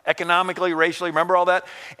 categorize economically, racially, remember all that?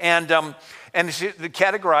 And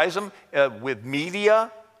categorize them with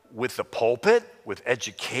media, with the pulpit, with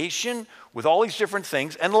education, with all these different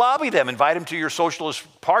things, and lobby them, invite them to your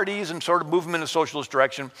socialist parties and sort of move them in a socialist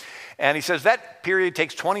direction. And he says that period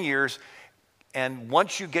takes 20 years, and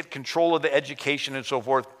once you get control of the education and so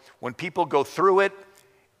forth, when people go through it,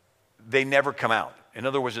 they never come out. In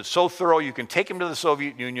other words, it's so thorough, you can take them to the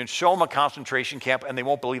Soviet Union, show them a concentration camp, and they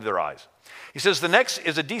won't believe their eyes. He says the next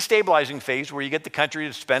is a destabilizing phase where you get the country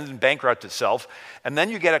to spend and bankrupt itself, and then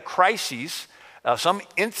you get a crisis, some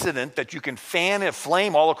incident that you can fan a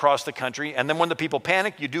flame all across the country, and then when the people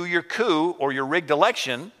panic, you do your coup or your rigged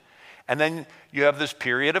election, and then you have this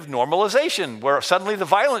period of normalization where suddenly the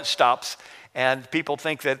violence stops, and people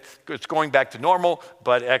think that it's going back to normal,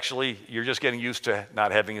 but actually you're just getting used to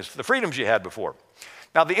not having the freedoms you had before.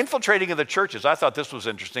 Now, the infiltrating of the churches, I thought this was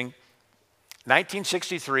interesting.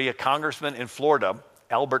 1963, a congressman in Florida,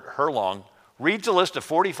 Albert Herlong, reads a list of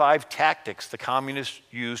 45 tactics the communists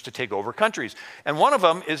used to take over countries. And one of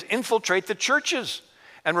them is infiltrate the churches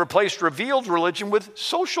and replace revealed religion with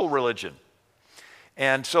social religion.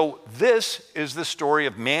 And so this is the story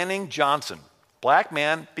of Manning Johnson. Black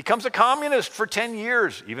man becomes a communist for 10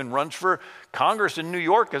 years, even runs for Congress in New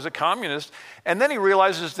York as a communist. And then he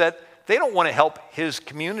realizes that they don't want to help his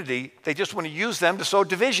community. They just want to use them to sow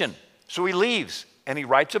division. So he leaves and he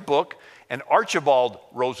writes a book. And Archibald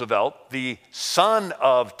Roosevelt, the son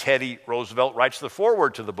of Teddy Roosevelt, writes the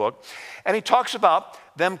foreword to the book. And he talks about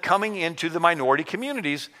them coming into the minority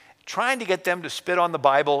communities, trying to get them to spit on the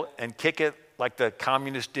Bible and kick it like the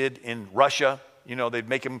communists did in Russia. They'd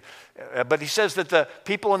make them. But he says that the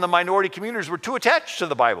people in the minority communities were too attached to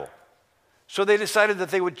the Bible. So they decided that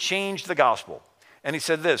they would change the gospel. And he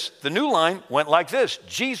said this, the new line went like this: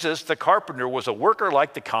 Jesus, the carpenter, was a worker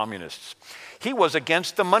like the communists. He was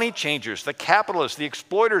against the money changers, the capitalists, the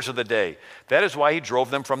exploiters of the day. That is why he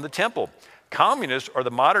drove them from the temple. Communists are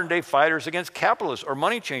the modern day fighters against capitalists or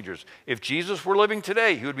money changers. If Jesus were living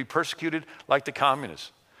today, he would be persecuted like the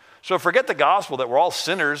communists. So forget the gospel that we're all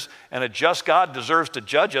sinners and a just God deserves to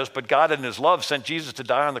judge us, but God in his love sent Jesus to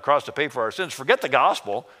die on the cross to pay for our sins. Forget the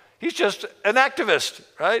gospel. He's just an activist,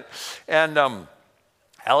 right? And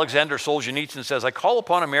Alexander Solzhenitsyn says, I call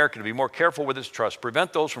upon America to be more careful with its trust,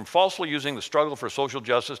 prevent those from falsely using the struggle for social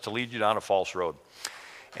justice to lead you down a false road.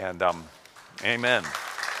 And amen.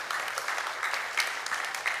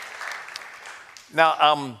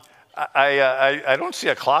 Now, I don't see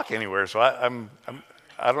a clock anywhere, so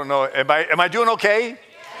I don't know. Am I doing okay?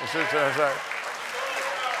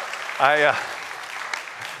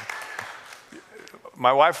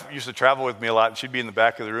 My wife used to travel with me a lot, and she'd be in the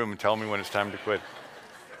back of the room and tell me when it's time to quit.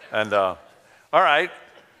 And all right,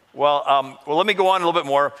 well, let me go on a little bit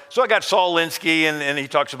more. So I got Saul Alinsky, and he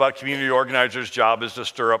talks about community organizers' job is to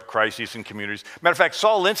stir up crises in communities. Matter of fact,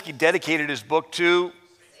 Saul Alinsky dedicated his book to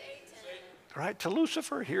Satan. Right, to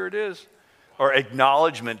Lucifer. Here it is. Or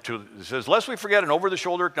acknowledgement to, it says, lest we forget an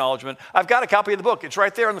over-the-shoulder acknowledgement. I've got a copy of the book. It's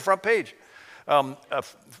right there on the front page.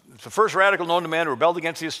 It's the first radical known to man who rebelled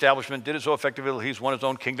against the establishment, did it so effectively he's won his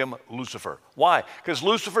own kingdom, Lucifer. Why? Because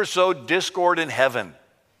Lucifer sowed discord in heaven.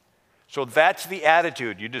 So that's the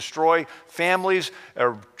attitude. You destroy families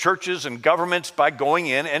or churches and governments by going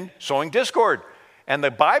in and sowing discord. And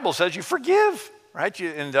the Bible says you forgive, right?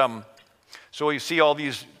 So you see all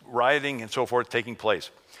these rioting and so forth taking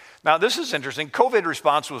place. Now, this is interesting. COVID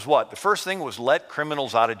response was what? The first thing was let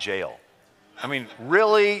criminals out of jail. I mean,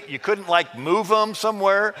 really? You couldn't move them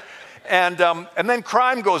somewhere? And then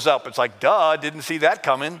crime goes up. It's like, duh, didn't see that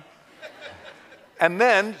coming. And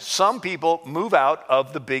then some people move out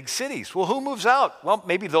of the big cities. Well, who moves out? Well,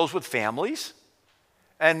 maybe those with families,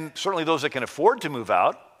 and certainly those that can afford to move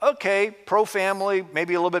out. Okay, pro-family,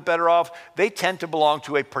 maybe a little bit better off. They tend to belong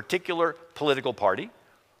to a particular political party.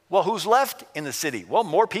 Well, who's left in the city? Well,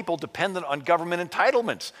 more people dependent on government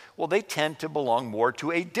entitlements. Well, they tend to belong more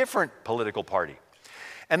to a different political party.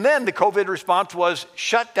 And then the COVID response was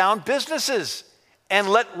shut down businesses and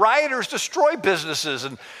let rioters destroy businesses.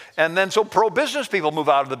 And then so pro-business people move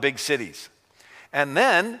out of the big cities. And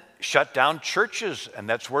then shut down churches, and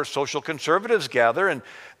that's where social conservatives gather. And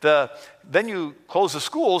then you close the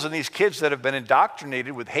schools, and these kids that have been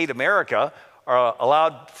indoctrinated with hate America are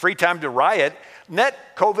allowed free time to riot. Net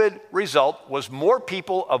COVID result was more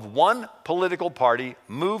people of one political party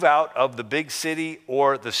move out of the big city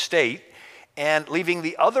or the state, and leaving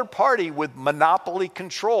the other party with monopoly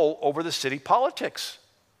control over the city politics.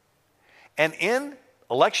 And in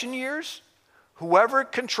election years, whoever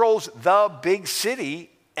controls the big city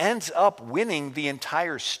ends up winning the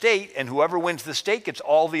entire state, and whoever wins the state gets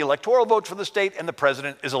all the electoral votes for the state, and the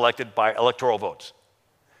president is elected by electoral votes.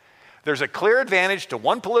 There's a clear advantage to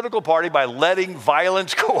one political party by letting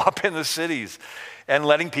violence go up in the cities and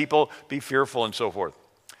letting people be fearful and so forth.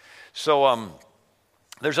 So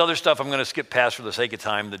there's other stuff I'm going to skip past for the sake of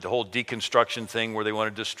time, the whole deconstruction thing where they want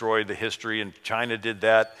to destroy the history, and China did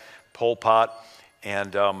that, Pol Pot,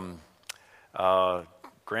 and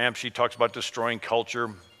Gramsci talks about destroying culture.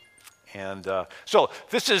 And so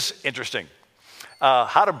this is interesting,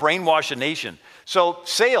 how to brainwash a nation. So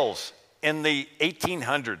sales in the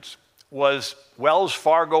 1800s was Wells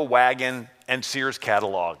Fargo wagon and Sears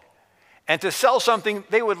catalog. And to sell something,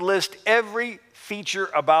 they would list every feature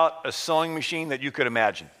about a sewing machine that you could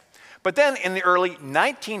imagine. But then in the early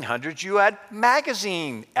 1900s, you had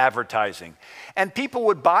magazine advertising, and people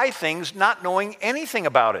would buy things not knowing anything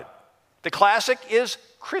about it. The classic is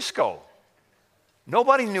Crisco.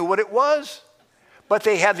 Nobody knew what it was, but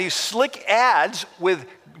they had these slick ads with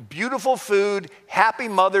beautiful food, happy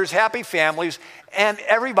mothers, happy families, and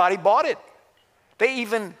everybody bought it. They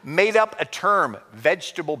even made up a term,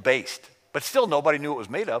 vegetable-based, but still nobody knew what it was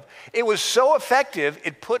made of. It was so effective,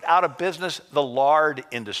 it put out of business the lard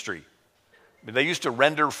industry. They used to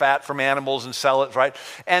render fat from animals and sell it, right?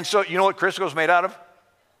 And so you know what Crisco's made out of?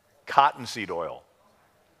 Cottonseed oil.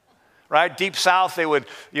 Right? Deep south, they would,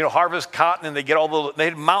 harvest cotton, and they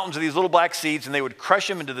had mountains of these little black seeds, and they would crush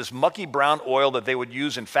them into this mucky brown oil that they would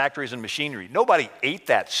use in factories and machinery. Nobody ate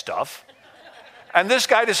that stuff. And this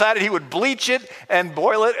guy decided he would bleach it and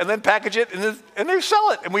boil it and then package it and they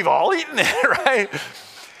sell it. And we've all eaten it, right?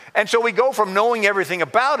 And so we go from knowing everything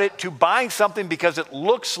about it to buying something because it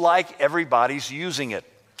looks like everybody's using it.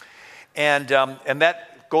 And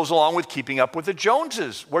that goes along with keeping up with the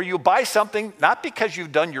Joneses, where you buy something not because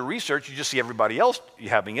you've done your research, you just see everybody else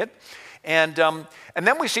having it. And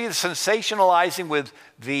then we see the sensationalizing with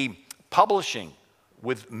the publishing,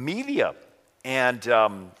 with media, and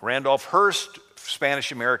Randolph Hearst,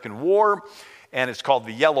 Spanish-American War, and it's called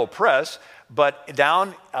the Yellow Press. But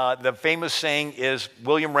the famous saying is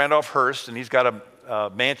William Randolph Hearst, and he's got a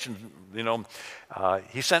mansion,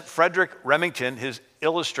 he sent Frederick Remington, his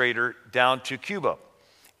illustrator, down to Cuba.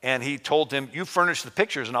 And he told him, you furnish the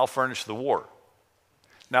pictures and I'll furnish the war.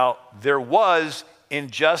 Now, there was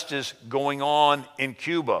injustice going on in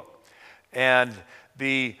Cuba. And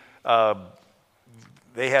they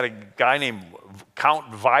had a guy named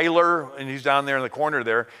Count Weiler, and he's down there in the corner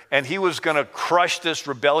there, and he was going to crush this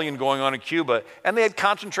rebellion going on in Cuba. And they had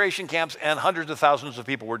concentration camps, and hundreds of thousands of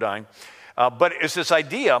people were dying. But it's this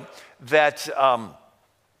idea that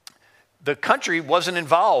the country wasn't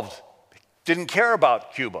involved, didn't care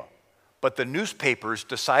about Cuba, but the newspapers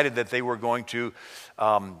decided that they were going to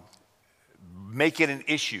make it an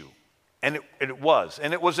issue, and it was.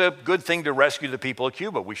 And it was a good thing to rescue the people of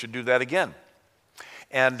Cuba. We should do that again.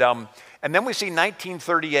 And then we see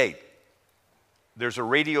 1938. There's a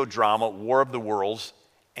radio drama, War of the Worlds,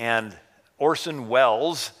 and Orson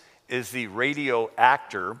Welles is the radio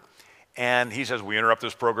actor, and he says, we interrupt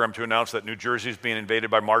this program to announce that New Jersey is being invaded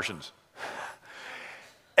by Martians.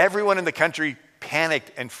 Everyone in the country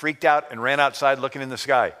panicked and freaked out and ran outside looking in the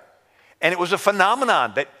sky. And it was a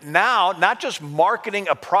phenomenon that now, not just marketing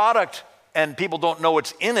a product and people don't know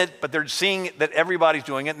what's in it, but they're seeing that everybody's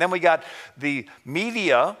doing it. And then we got the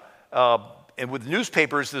media and with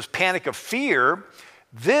newspapers, this panic of fear.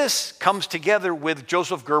 This comes together with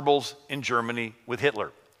Joseph Goebbels in Germany with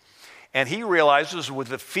Hitler. And he realizes with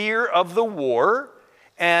the fear of the war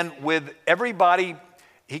and with everybody,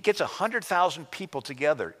 he gets 100,000 people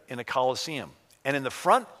together in a Coliseum. And in the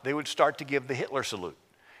front, they would start to give the Hitler salute.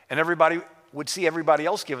 And everybody would see everybody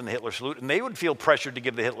else giving the Hitler salute, and they would feel pressured to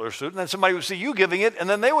give the Hitler salute, and then somebody would see you giving it, and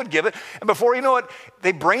then they would give it. And before you know it,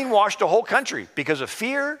 they brainwashed the whole country because of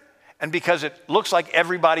fear and because it looks like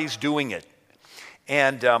everybody's doing it.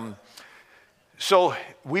 And so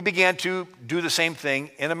we began to do the same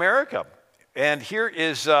thing in America. And here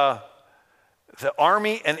is the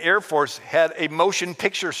Army and Air Force had a motion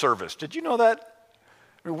picture service. Did you know that?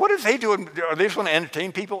 I mean, what are they doing? Are they just want to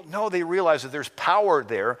entertain people? No, they realize that there's power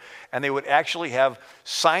there, and they would actually have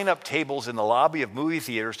sign-up tables in the lobby of movie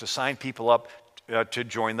theaters to sign people up to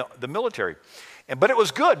join the military. But it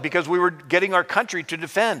was good because we were getting our country to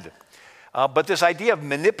defend. But this idea of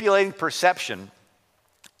manipulating perception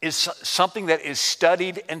is something that is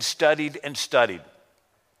studied and studied and studied.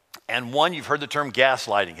 And one, you've heard the term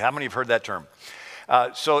gaslighting. How many have heard that term?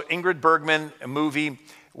 So Ingrid Bergman, a movie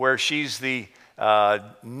where she's the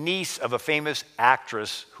niece of a famous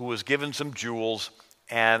actress who was given some jewels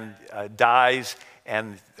and dies,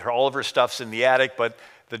 and all of her stuff's in the attic, but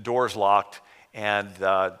the door's locked, and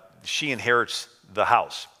she inherits the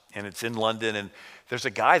house. And it's in London, and there's a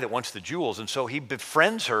guy that wants the jewels, and so he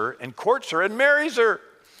befriends her and courts her and marries her.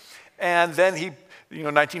 And then he,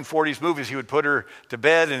 1940s movies, he would put her to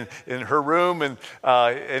bed in her room,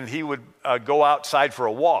 and he would go outside for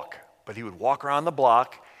a walk. But he would walk around the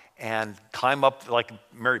block and climb up, like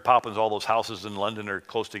Mary Poppins, all those houses in London are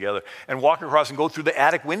close together, and walk across and go through the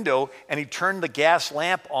attic window, and he'd turn the gas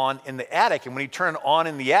lamp on in the attic, and when he turned it on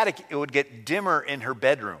in the attic, it would get dimmer in her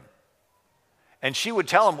bedroom. And she would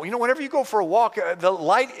tell him, whenever you go for a walk, the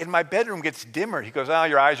light in my bedroom gets dimmer. He goes,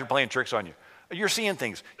 your eyes are playing tricks on you. You're seeing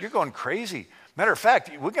things. You're going crazy. Matter of fact,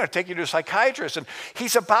 we're going to take you to a psychiatrist. And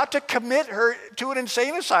he's about to commit her to an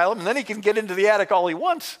insane asylum, and then he can get into the attic all he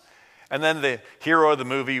wants. And then the hero of the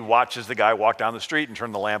movie watches the guy walk down the street and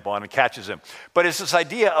turn the lamp on and catches him. But it's this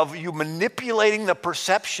idea of you manipulating the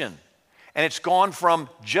perception. And it's gone from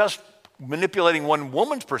just manipulating one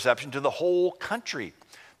woman's perception to the whole country.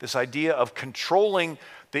 This idea of controlling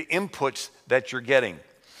the inputs that you're getting.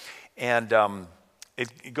 And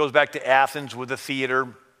it goes back to Athens with the theater.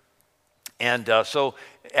 And so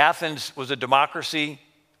Athens was a democracy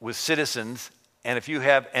with citizens. And if you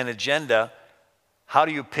have an agenda, how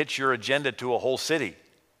do you pitch your agenda to a whole city?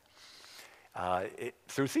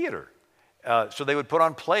 Through theater. So they would put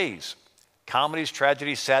on plays, comedies,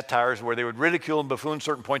 tragedies, satires, where they would ridicule and buffoon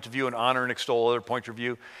certain points of view and honor and extol other points of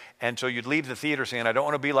view. And so you'd leave the theater saying, I don't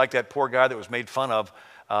want to be like that poor guy that was made fun of.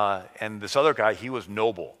 And this other guy, he was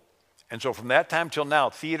noble. And so from that time till now,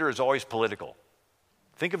 theater is always political.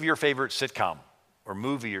 Think of your favorite sitcom or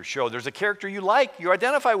movie or show. There's a character you like, you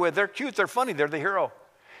identify with. They're cute, they're funny, they're the hero.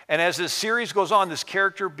 And as this series goes on, this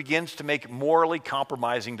character begins to make morally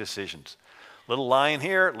compromising decisions. A little lying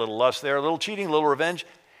here, a little lust there, a little cheating, a little revenge.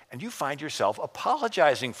 And you find yourself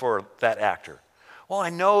apologizing for that actor. Well, I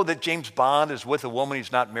know that James Bond is with a woman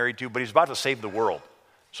he's not married to, but he's about to save the world.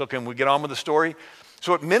 So can we get on with the story?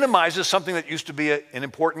 So it minimizes something that used to be an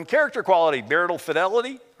important character quality, marital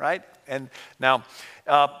fidelity, right? And now,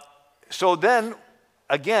 so then,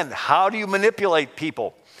 again, how do you manipulate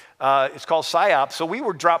people? It's called PSYOP. So we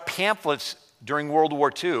would drop pamphlets during World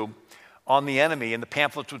War II on the enemy, and the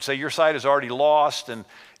pamphlets would say, your side is already lost, and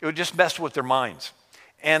it would just mess with their minds.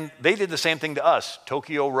 And they did the same thing to us.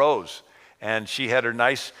 Tokyo Rose. And she had her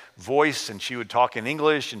nice voice, and she would talk in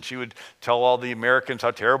English, and she would tell all the Americans how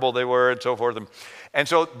terrible they were, and so forth. And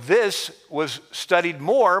so this was studied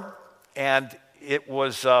more, and it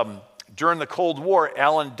was during the Cold War,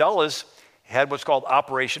 Allen Dulles had what's called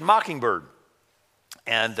Operation Mockingbird.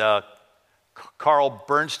 And Carl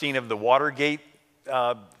Bernstein of the Watergate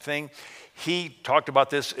thing, he talked about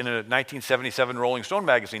this in a 1977 Rolling Stone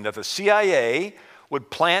magazine, that the CIA would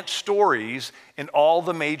plant stories in all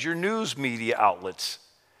the major news media outlets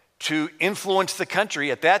to influence the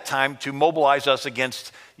country at that time to mobilize us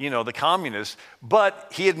against, the communists.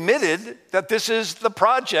 But he admitted that this is the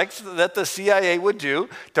project that the CIA would do.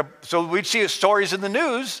 So we'd see stories in the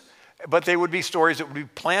news, but they would be stories that would be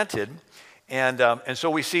planted. And so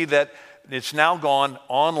we see that it's now gone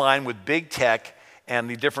online with big tech and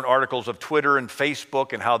the different articles of Twitter and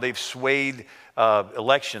Facebook and how they've swayed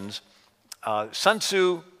elections. Sun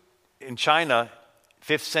Tzu in China,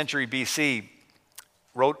 5th century BC,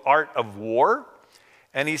 wrote Art of War,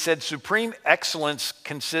 and he said, supreme excellence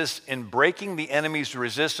consists in breaking the enemy's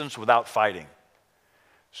resistance without fighting.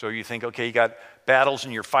 So you think, okay, you got battles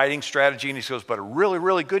and your fighting strategy, and he goes, but a really,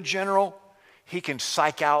 really good general, he can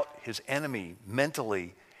psych out his enemy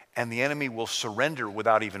mentally, and the enemy will surrender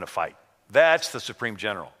without even a fight. That's the supreme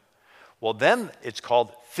general. Well, then it's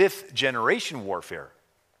called 5th generation warfare,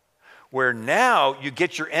 where now you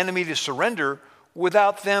get your enemy to surrender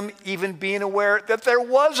without them even being aware that there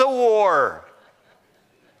was a war.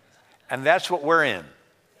 And that's what we're in.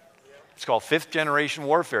 It's called 5th generation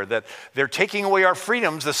warfare, that they're taking away our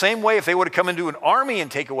freedoms the same way if they would have come into an army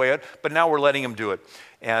and take away it, but now we're letting them do it.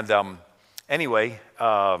 And anyway,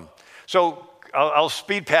 so I'll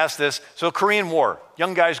speed past this. So Korean War,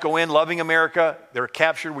 young guys go in loving America. They're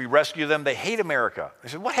captured. We rescue them. They hate America. I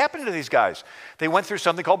said, what happened to these guys? They went through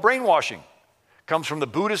something called brainwashing. Comes from the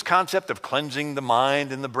Buddhist concept of cleansing the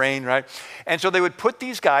mind and the brain, right? And so they would put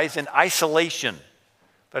these guys in isolation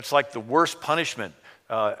That's like the worst punishment,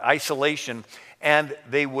 isolation. And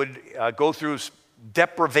they would go through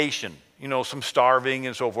deprivation, some starving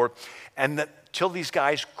and so forth. And till these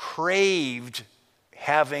guys craved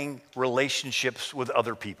having relationships with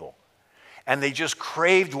other people. And they just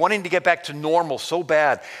craved wanting to get back to normal so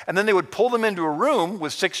bad. And then they would pull them into a room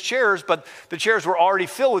with 6 chairs, but the chairs were already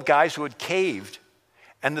filled with guys who had caved.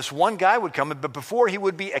 And this one guy would come in, but before he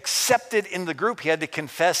would be accepted in the group, he had to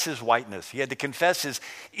confess his whiteness. He had to confess his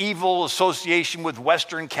evil association with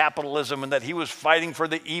Western capitalism and that he was fighting for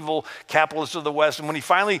the evil capitalists of the West. And when he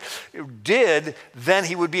finally did, then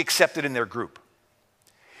he would be accepted in their group.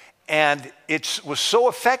 And it was so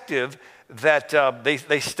effective that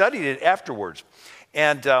they studied it afterwards.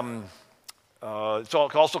 And it's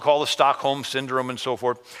also called the Stockholm Syndrome and so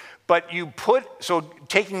forth. But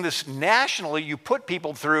taking this nationally, you put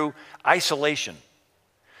people through isolation.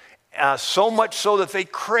 So much so that they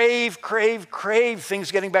crave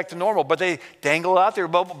things getting back to normal. But they dangle out there,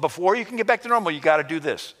 but before you can get back to normal, you got to do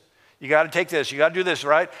this. You got to take this. You got to do this,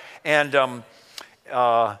 right? And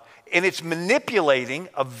it's manipulating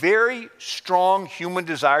a very strong human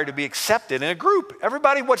desire to be accepted in a group.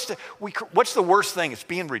 Everybody, what's the worst thing? It's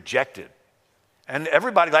being rejected. And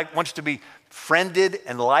everybody wants to be friended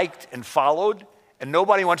and liked and followed, and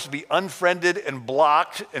nobody wants to be unfriended and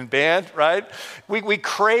blocked and banned, right? We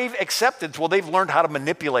crave acceptance. Well, they've learned how to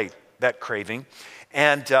manipulate that craving.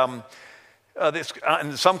 And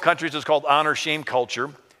in some countries, it's called honor-shame culture.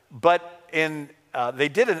 But they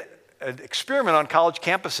did an experiment on college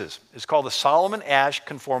campuses. It's called the Solomon Asch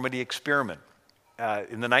Conformity Experiment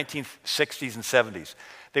in the 1960s and 70s.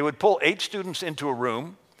 They would pull 8 students into a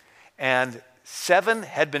room, and 7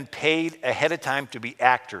 had been paid ahead of time to be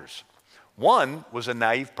actors. 1 was a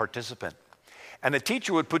naive participant. And the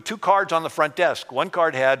teacher would put 2 cards on the front desk. 1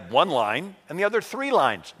 card had 1 line, and the other 3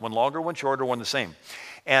 lines. 1 longer, 1 shorter, 1 the same.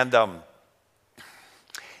 And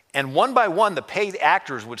one by one, the paid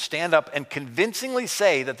actors would stand up and convincingly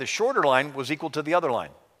say that the shorter line was equal to the other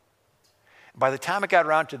line. By the time it got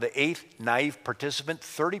around to the 8th naive participant,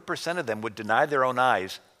 30% of them would deny their own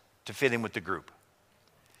eyes to fit in with the group.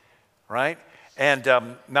 Right? And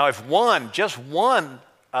now if just one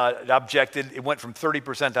objected, it went from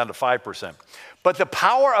 30% down to 5%. But the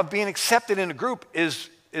power of being accepted in a group is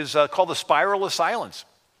called the spiral of silence.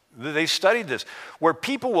 They studied this, where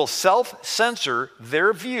people will self-censor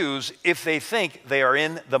their views if they think they are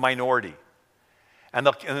in the minority. And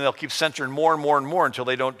they'll keep censoring more and more and more until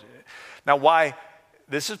they don't. Now why?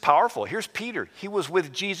 This is powerful. Here's Peter. He was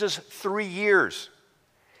with Jesus 3 years.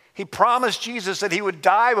 He promised Jesus that he would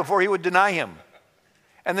die before he would deny him.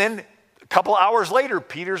 And then a couple hours later,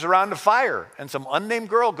 Peter's around the fire, and some unnamed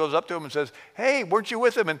girl goes up to him and says, "Hey, weren't you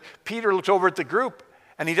with him?" And Peter looks over at the group,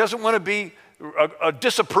 and he doesn't want to be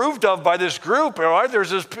disapproved of by this group.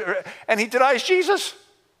 And he denies Jesus.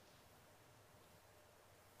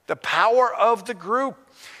 The power of the group.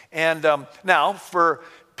 And now, for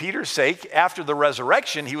Peter's sake, after the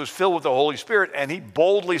resurrection, he was filled with the Holy Spirit, and he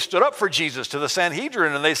boldly stood up for Jesus to the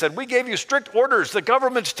Sanhedrin, and they said, "We gave you strict orders. The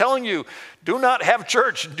government's telling you, do not have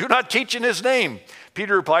church, do not teach in his name."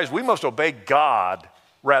 Peter replies, "We must obey God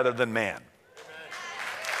rather than man."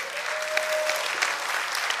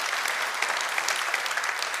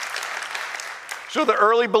 So the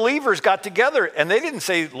early believers got together, and they didn't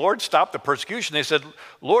say, "Lord, stop the persecution." They said,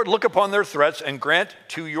 "Lord, look upon their threats and grant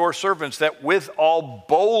to your servants that with all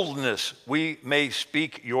boldness we may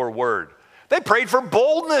speak your word." They prayed for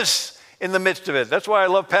boldness in the midst of it. That's why I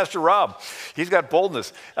love Pastor Rob. He's got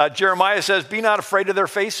boldness. Jeremiah says, "Be not afraid of their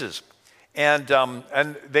faces." And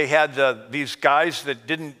they had these guys that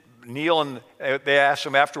didn't kneel, and they asked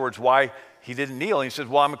him afterwards why he didn't kneel. And he said,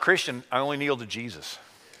 "Well, I'm a Christian. I only kneel to Jesus."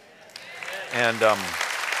 And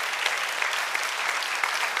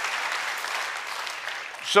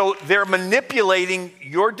so they're manipulating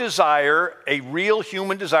your desire, a real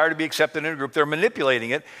human desire to be accepted in a group. They're manipulating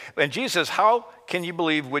it. And Jesus says, "How can you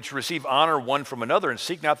believe which receive honor one from another and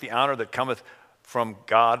seek not the honor that cometh from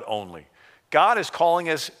God only?" God is calling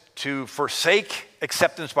us to forsake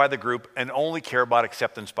acceptance by the group and only care about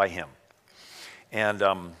acceptance by him. And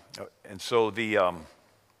so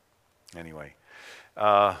anyway.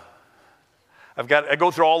 I go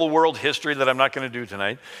through all the world history that I'm not going to do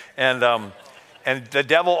tonight. And the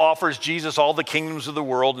devil offers Jesus all the kingdoms of the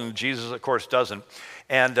world, and Jesus, of course, doesn't.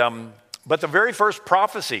 But the very first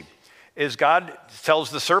prophecy is God tells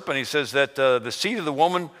the serpent, he says that the seed of the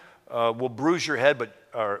woman will bruise your head,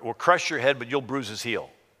 or will crush your head, but you'll bruise his heel.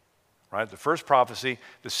 Right? The first prophecy,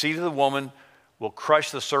 the seed of the woman will crush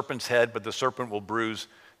the serpent's head, but the serpent will bruise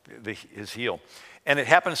his heel. And it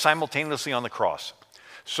happens simultaneously on the cross.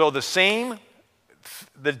 So the same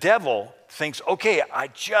the devil thinks, okay, I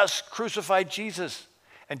just crucified Jesus.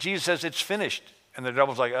 And Jesus says, it's finished. And the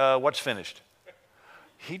devil's like, what's finished?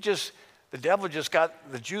 The devil just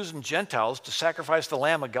got the Jews and Gentiles to sacrifice the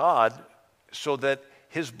Lamb of God so that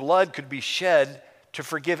his blood could be shed to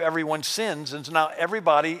forgive everyone's sins. And so now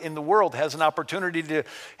everybody in the world has an opportunity to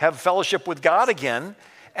have fellowship with God again.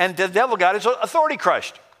 And the devil got his authority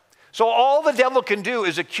crushed. So all the devil can do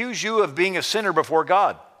is accuse you of being a sinner before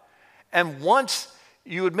God. And once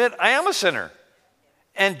you admit, I am a sinner,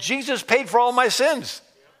 and Jesus paid for all my sins.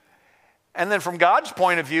 And then from God's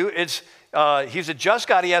point of view, it's he's a just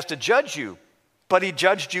God, he has to judge you. But he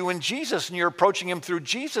judged you in Jesus, and you're approaching him through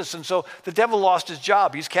Jesus. And so the devil lost his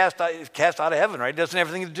job. He's cast out of heaven, right? He doesn't have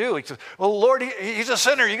anything to do. He says, well, Lord, he's a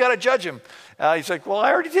sinner. You got to judge him. He's like, well,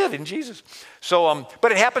 I already did in Jesus. So,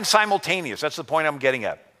 but it happened simultaneous. That's the point I'm getting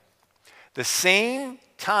at. The same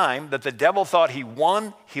time that the devil thought he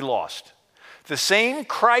won, he lost. The same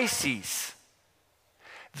crises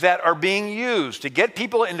that are being used to get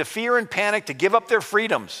people into fear and panic, to give up their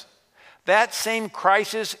freedoms, that same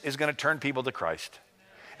crisis is going to turn people to Christ.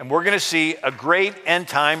 And we're going to see a great end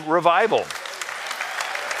time revival.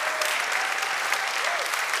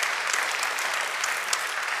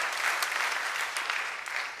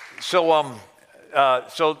 So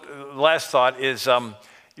last thought is,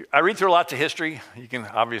 I read through lots of history. You can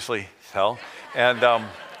obviously tell.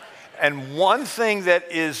 And one thing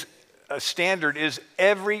that is a standard is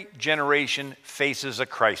every generation faces a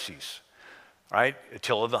crisis. Right?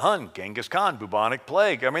 Attila the Hun, Genghis Khan, bubonic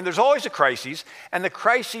plague. I mean, there's always a crisis, and the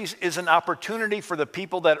crisis is an opportunity for the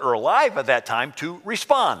people that are alive at that time to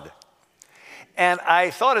respond. And I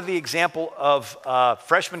thought of the example of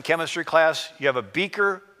freshman chemistry class. You have a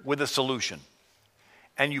beaker with a solution,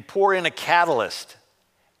 and you pour in a catalyst,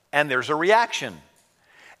 and there's a reaction.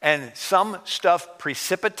 And some stuff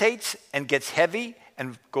precipitates and gets heavy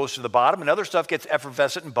and goes to the bottom, and other stuff gets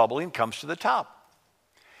effervescent and bubbly and comes to the top.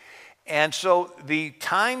 And so the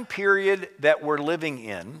time period that we're living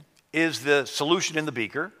in is the solution in the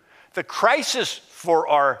beaker. The crisis for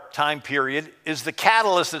our time period is the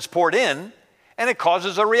catalyst that's poured in, and it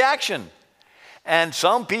causes a reaction. And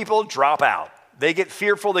some people drop out. They get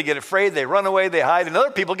fearful, they get afraid, they run away, they hide, and other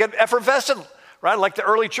people get effervescent, right? Like the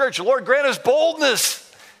early church. Lord, grant us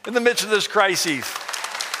boldness in the midst of this crisis.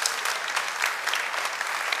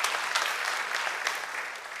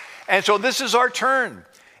 And so this is our turn.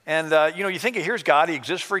 And, you think, here's God. He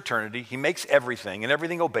exists for eternity. He makes everything, and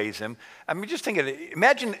everything obeys him. I mean, just think of it.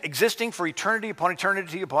 Imagine existing for eternity upon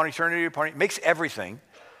eternity upon eternity upon eternity. Makes everything.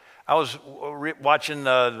 I was watching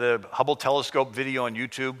the Hubble telescope video on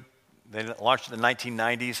YouTube. They launched it in the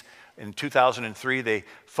 1990s. In 2003, they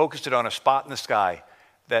focused it on a spot in the sky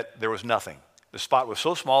that there was nothing. The spot was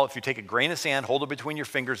so small, if you take a grain of sand, hold it between your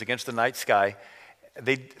fingers against the night sky,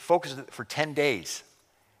 they focused it for 10 days.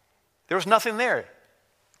 There was nothing there.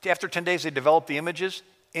 After 10 days, they developed the images.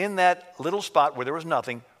 In that little spot where there was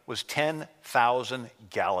nothing was 10,000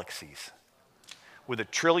 galaxies with 1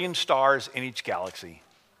 trillion stars in each galaxy.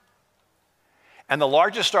 And the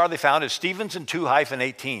largest star they found is Stephenson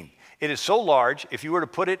 2-18. It is so large, if you were to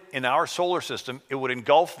put it in our solar system, it would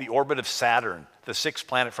engulf the orbit of Saturn, the 6th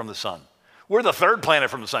planet from the sun. We're the 3rd planet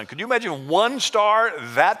from the sun. Could you imagine one star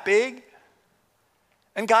that big?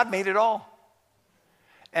 And God made it all.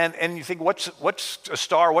 And you think, what's a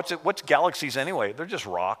star? What's galaxies anyway? They're just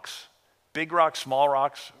rocks. Big rocks, small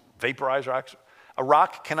rocks, vaporized rocks. A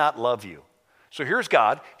rock cannot love you. So here's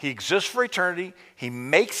God. He exists for eternity. He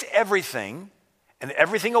makes everything, and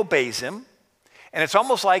everything obeys him. And it's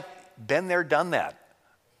almost like, been there, done that.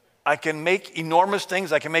 I can make enormous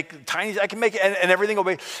things. I can make tiny, and everything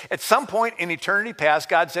obeys. At some point in eternity past,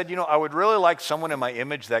 God said, I would really like someone in my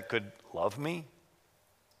image that could love me.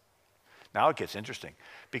 Now it gets interesting,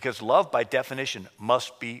 because love, by definition,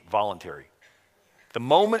 must be voluntary. The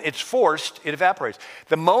moment it's forced, it evaporates.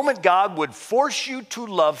 The moment God would force you to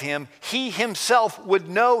love him, he himself would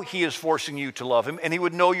know he is forcing you to love him, and he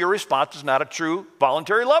would know your response is not a true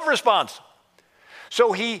voluntary love response.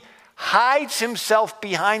 So he hides himself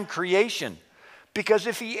behind creation, because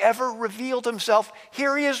if he ever revealed himself,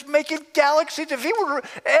 here he is making galaxies. If he were,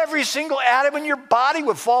 every single atom in your body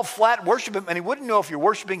would fall flat and worship him, and he wouldn't know if you're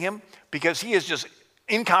worshiping him because he is just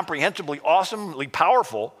incomprehensibly, awesomely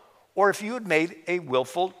powerful, or if you had made a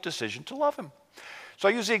willful decision to love him. So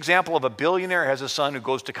I use the example of a billionaire has a son who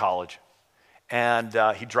goes to college, and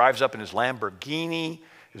he drives up in his Lamborghini,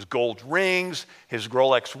 his gold rings, his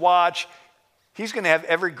Rolex watch. He's going to have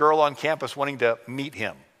every girl on campus wanting to meet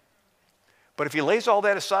him. But if he lays all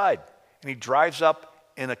that aside and he drives up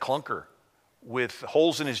in a clunker with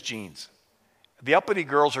holes in his jeans, the uppity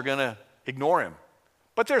girls are going to ignore him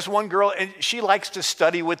But there's one girl, and she likes to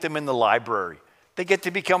study with them in the library. They get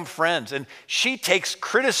to become friends. And she takes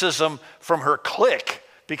criticism from her clique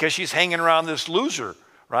because she's hanging around this loser,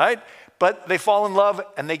 right? But they fall in love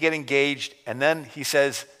and they get engaged. And then he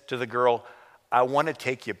says to the girl, I want to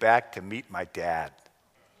take you back to meet my dad.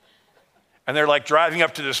 And they're like driving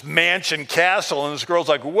up to this mansion castle. And this girl's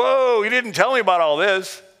like, whoa, he didn't tell me about all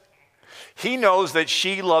this. He knows that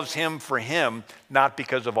she loves him for him, not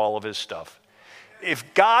because of all of his stuff. If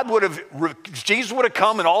Jesus would have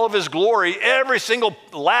come in all of his glory, every single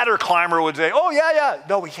ladder climber would say, oh, yeah.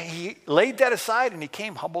 No, he laid that aside and he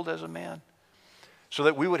came humbled as a man so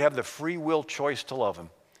that we would have the free will choice to love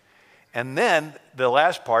him. And then the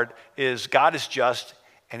last part is God is just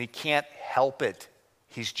and he can't help it.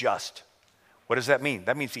 He's just. What does that mean?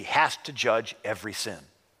 That means he has to judge every sin.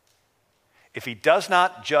 If he does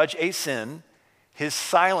not judge a sin, his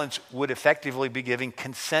silence would effectively be giving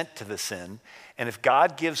consent to the sin. And if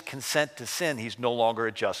God gives consent to sin, he's no longer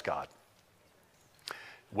a just God.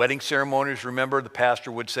 Wedding ceremonies, remember, the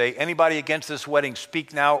pastor would say, anybody against this wedding,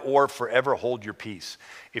 speak now or forever hold your peace.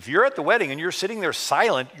 If you're at the wedding and you're sitting there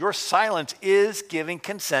silent, your silence is giving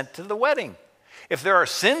consent to the wedding. If there are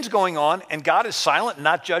sins going on and God is silent and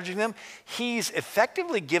not judging them, he's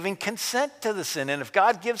effectively giving consent to the sin. And if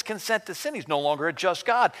God gives consent to sin, he's no longer a just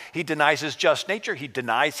God. He denies his just nature. He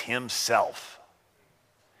denies himself.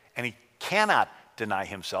 And he cannot deny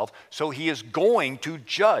himself, so he is going to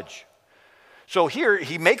judge. So here,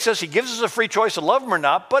 he gives us a free choice to love him or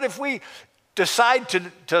not, but if we decide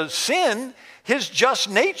to sin, his just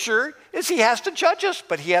nature is he has to judge us,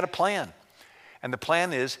 but he had a plan. And the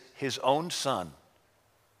plan is his own son,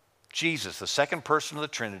 Jesus, the second person of the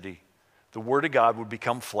Trinity, the Word of God would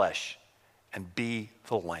become flesh and be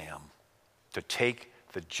the Lamb to take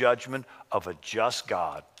the judgment of a just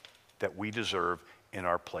God that we deserve in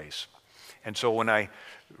our place. And so when I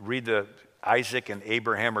read Isaac and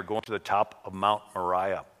Abraham are going to the top of Mount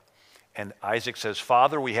Moriah, and Isaac says,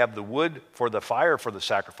 Father, we have the wood for the fire for the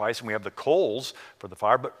sacrifice, and we have the coals for the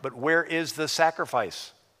fire, but where is the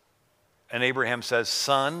sacrifice? And Abraham says,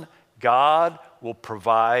 Son, God will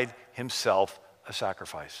provide himself a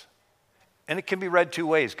sacrifice. And it can be read two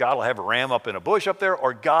ways. God will have a ram up in a bush up there,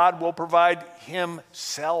 or God will provide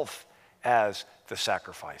himself as the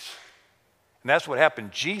sacrifice. And that's what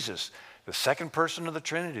happened. Jesus, the second person of the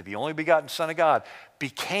Trinity, the only begotten Son of God,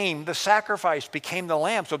 became the sacrifice, became the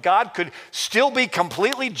lamb. So God could still be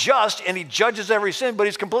completely just, and he judges every sin, but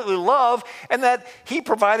he's completely love, and that he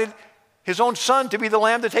provided his own son to be the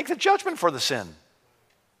lamb to take the judgment for the sin.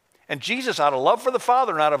 And Jesus, out of love for the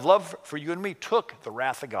Father and out of love for you and me, took the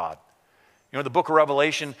wrath of God. You know, the book of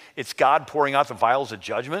Revelation, it's God pouring out the vials of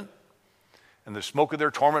judgment, and the smoke of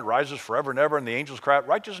their torment rises forever and ever, and the angels cry out,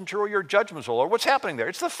 righteous and true are your judgments, O Lord. What's happening there?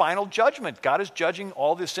 It's the final judgment. God is judging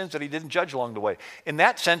all the sins that he didn't judge along the way. In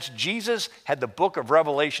that sense, Jesus had the book of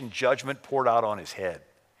Revelation judgment poured out on his head.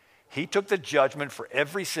 He took the judgment for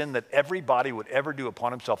every sin that everybody would ever do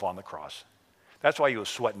upon himself on the cross. That's why he was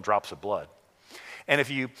sweating drops of blood. And if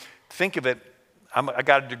you think of it, I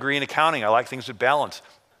got a degree in accounting. I like things that balance.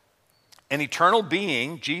 An eternal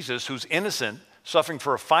being, Jesus, who's innocent, suffering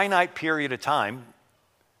for a finite period of time,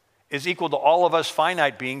 is equal to all of us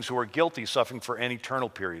finite beings who are guilty, suffering for an eternal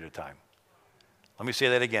period of time. Let me say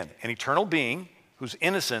that again. An eternal being who's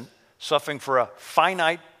innocent, suffering for a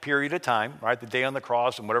finite period of time, right, the day on the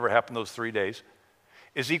cross and whatever happened those 3 days,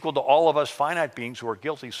 is equal to all of us finite beings who are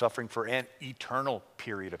guilty, suffering for an eternal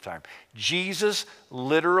period of time. Jesus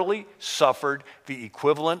literally suffered the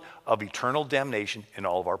equivalent of eternal damnation in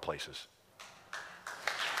all of our places.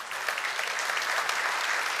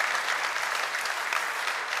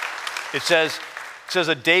 It says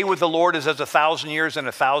a day with the Lord is as 1,000 years, and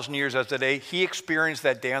 1,000 years as a day. He experienced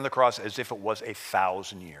that day on the cross as if it was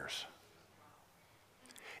 1,000 years.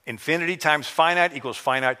 Infinity times finite equals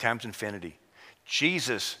finite times infinity.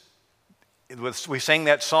 Jesus, we sang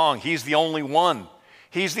that song, he's the only one.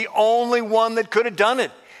 He's the only one that could have done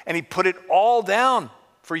it. And he put it all down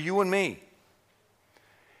for you and me.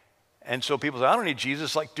 And so people say, I don't need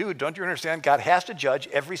Jesus. Like, dude, don't you understand? God has to judge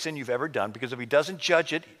every sin you've ever done, because if he doesn't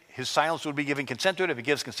judge it, his silence would be giving consent to it. If he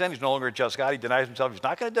gives consent, he's no longer a just God. He denies himself. He's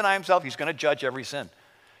not going to deny himself. He's going to judge every sin.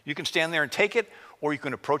 You can stand there and take it, or you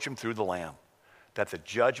can approach him through the Lamb, that the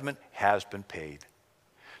judgment has been paid.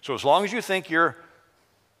 So as long as you think your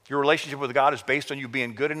relationship with God is based on you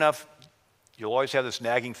being good enough, you'll always have this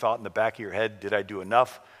nagging thought in the back of your head, did I do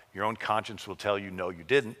enough? Your own conscience will tell you, no, you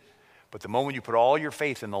didn't. But the moment you put all your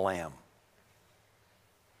faith in the Lamb.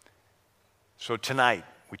 So tonight,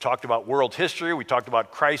 we talked about world history. We talked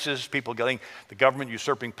about crisis, people getting the government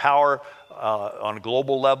usurping power on a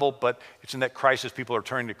global level, but it's in that crisis people are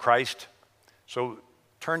turning to Christ. So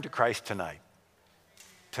turn to Christ tonight.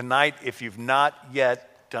 Tonight, if you've not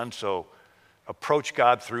yet done so, approach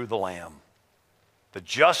God through the Lamb. The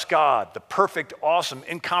just God, the perfect, awesome,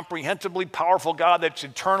 incomprehensibly powerful God that's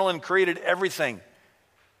eternal and created everything,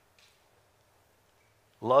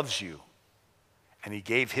 loves you. And he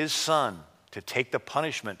gave his son to take the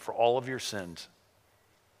punishment for all of your sins.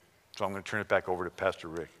 So I'm going to turn it back over to Pastor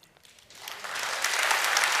Rick.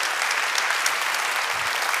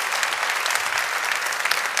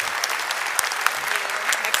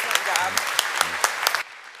 Excellent job.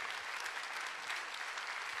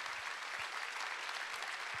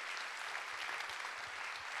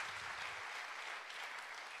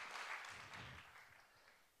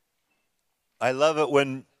 I love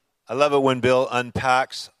it when Bill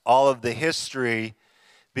unpacks all of the history,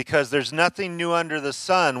 because there's nothing new under the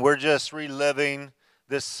sun. We're just reliving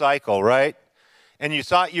this cycle, right? And you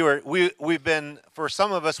thought we've been, for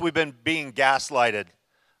some of us, we've been being gaslighted.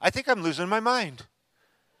 I think I'm losing my mind.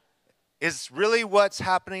 Is really what's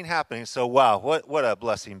happening? So wow, what a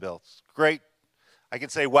blessing, Bill. It's great. I can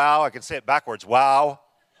say wow, I can say it backwards, wow.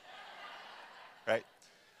 Right?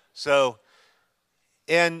 So,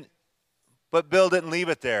 but Bill didn't leave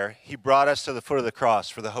it there. He brought us to the foot of the cross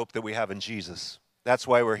for the hope that we have in Jesus. That's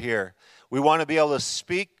why we're here. We want to be able to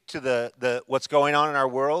speak to the what's going on in our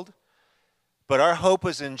world, but our hope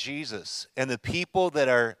is in Jesus. And the people that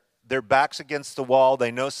are their backs against the wall,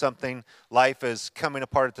 they know something, life is coming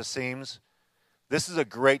apart at the seams. This is a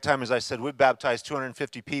great time. As I said, we've baptized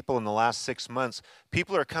 250 people in the last 6 months.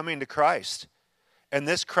 People are coming to Christ. And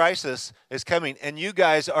this crisis is coming, and you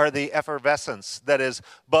guys are the effervescence that is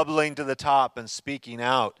bubbling to the top and speaking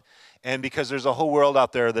out. And because there's a whole world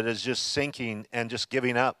out there that is just sinking and just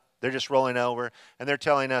giving up. They're just rolling over, and they're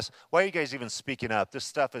telling us, why are you guys even speaking up? This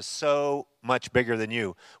stuff is so much bigger than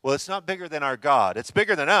you. Well, it's not bigger than our God. It's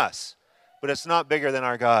bigger than us, but it's not bigger than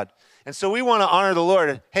our God. And so we want to honor the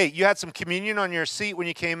Lord. Hey, you had some communion on your seat when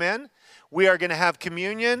you came in. We are going to have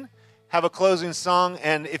communion, have a closing song,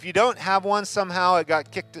 and if you don't have one somehow, it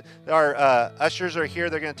got kicked, our ushers are here,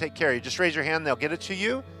 they're going to take care of you. Just raise your hand, they'll get it to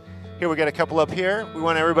you. Here, we got a couple up here. We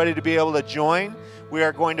want everybody to be able to join. We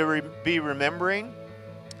are going to be remembering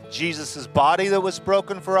Jesus' body that was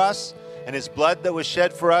broken for us and his blood that was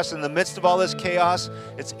shed for us. In the midst of all this chaos,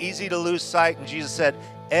 it's easy to lose sight, and Jesus said,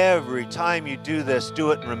 every time you do this,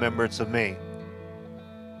 do it in remembrance of me.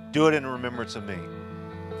 Do it in remembrance of me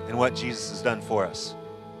and what Jesus has done for us.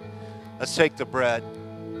 Let's take the bread.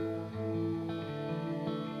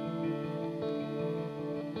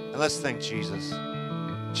 And let's thank Jesus.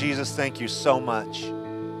 Jesus, thank you so much.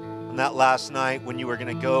 On that last night when you were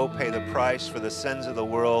going to go pay the price for the sins of the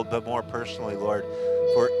world, but more personally, Lord,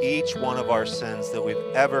 for each one of our sins that we've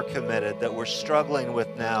ever committed, that we're struggling with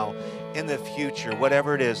now, in the future,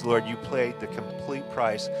 whatever it is, Lord, you paid the complete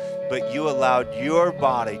price, but you allowed your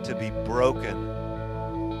body to be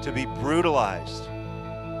broken, to be brutalized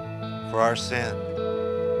for our sin,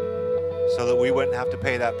 so that we wouldn't have to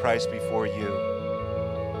pay that price before you,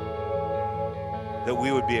 that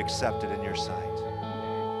we would be accepted in your sight.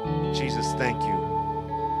 Jesus, thank you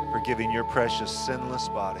for giving your precious sinless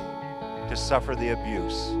body to suffer the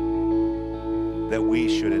abuse that we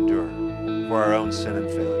should endure for our own sin and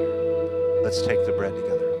failure. Let's take the bread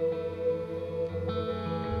together.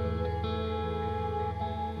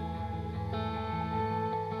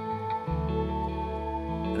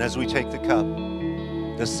 And as we take the cup,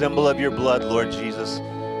 the symbol of your blood, Lord Jesus,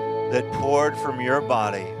 that poured from your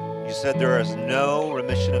body, you said there is no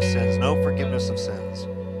remission of sins, no forgiveness of sins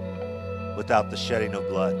without the shedding of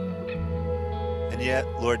blood. And yet,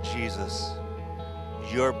 Lord Jesus,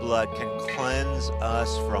 your blood can cleanse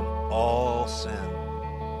us from all sin.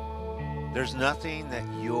 There's nothing that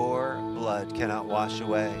your blood cannot wash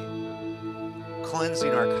away.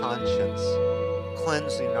 Cleansing our conscience,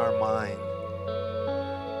 cleansing our mind,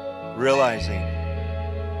 realizing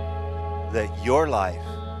that your life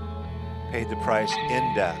paid the price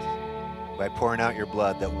in death by pouring out your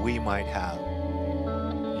blood that we might have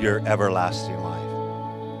your everlasting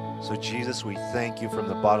life. So Jesus, we thank you from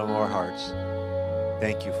the bottom of our hearts.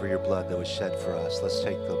 Thank you for your blood that was shed for us. Let's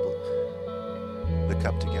take the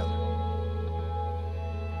cup together.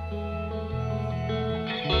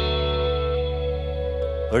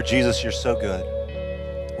 Lord Jesus, you're so good.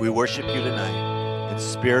 We worship you tonight in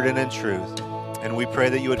spirit and in truth. And we pray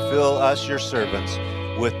that you would fill us, your servants,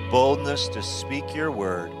 with boldness to speak your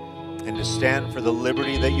word and to stand for the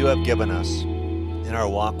liberty that you have given us in our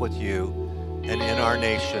walk with you and in our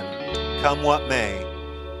nation. Come what may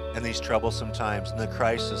in these troublesome times, in the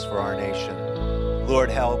crisis for our nation. Lord,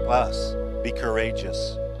 help us Be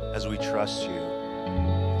courageous as we trust you.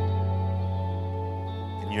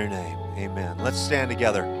 In your name, amen. Let's stand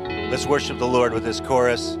together. Let's worship the Lord with this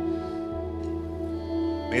chorus.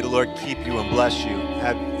 May the Lord keep you and bless you,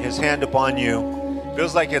 have his hand upon you.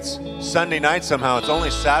 Feels like it's Sunday night somehow. It's only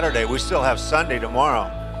Saturday. We still have Sunday tomorrow.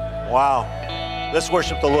 Wow. Let's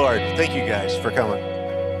worship the Lord. Thank you guys for coming.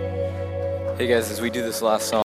 Hey guys, as we do this last song,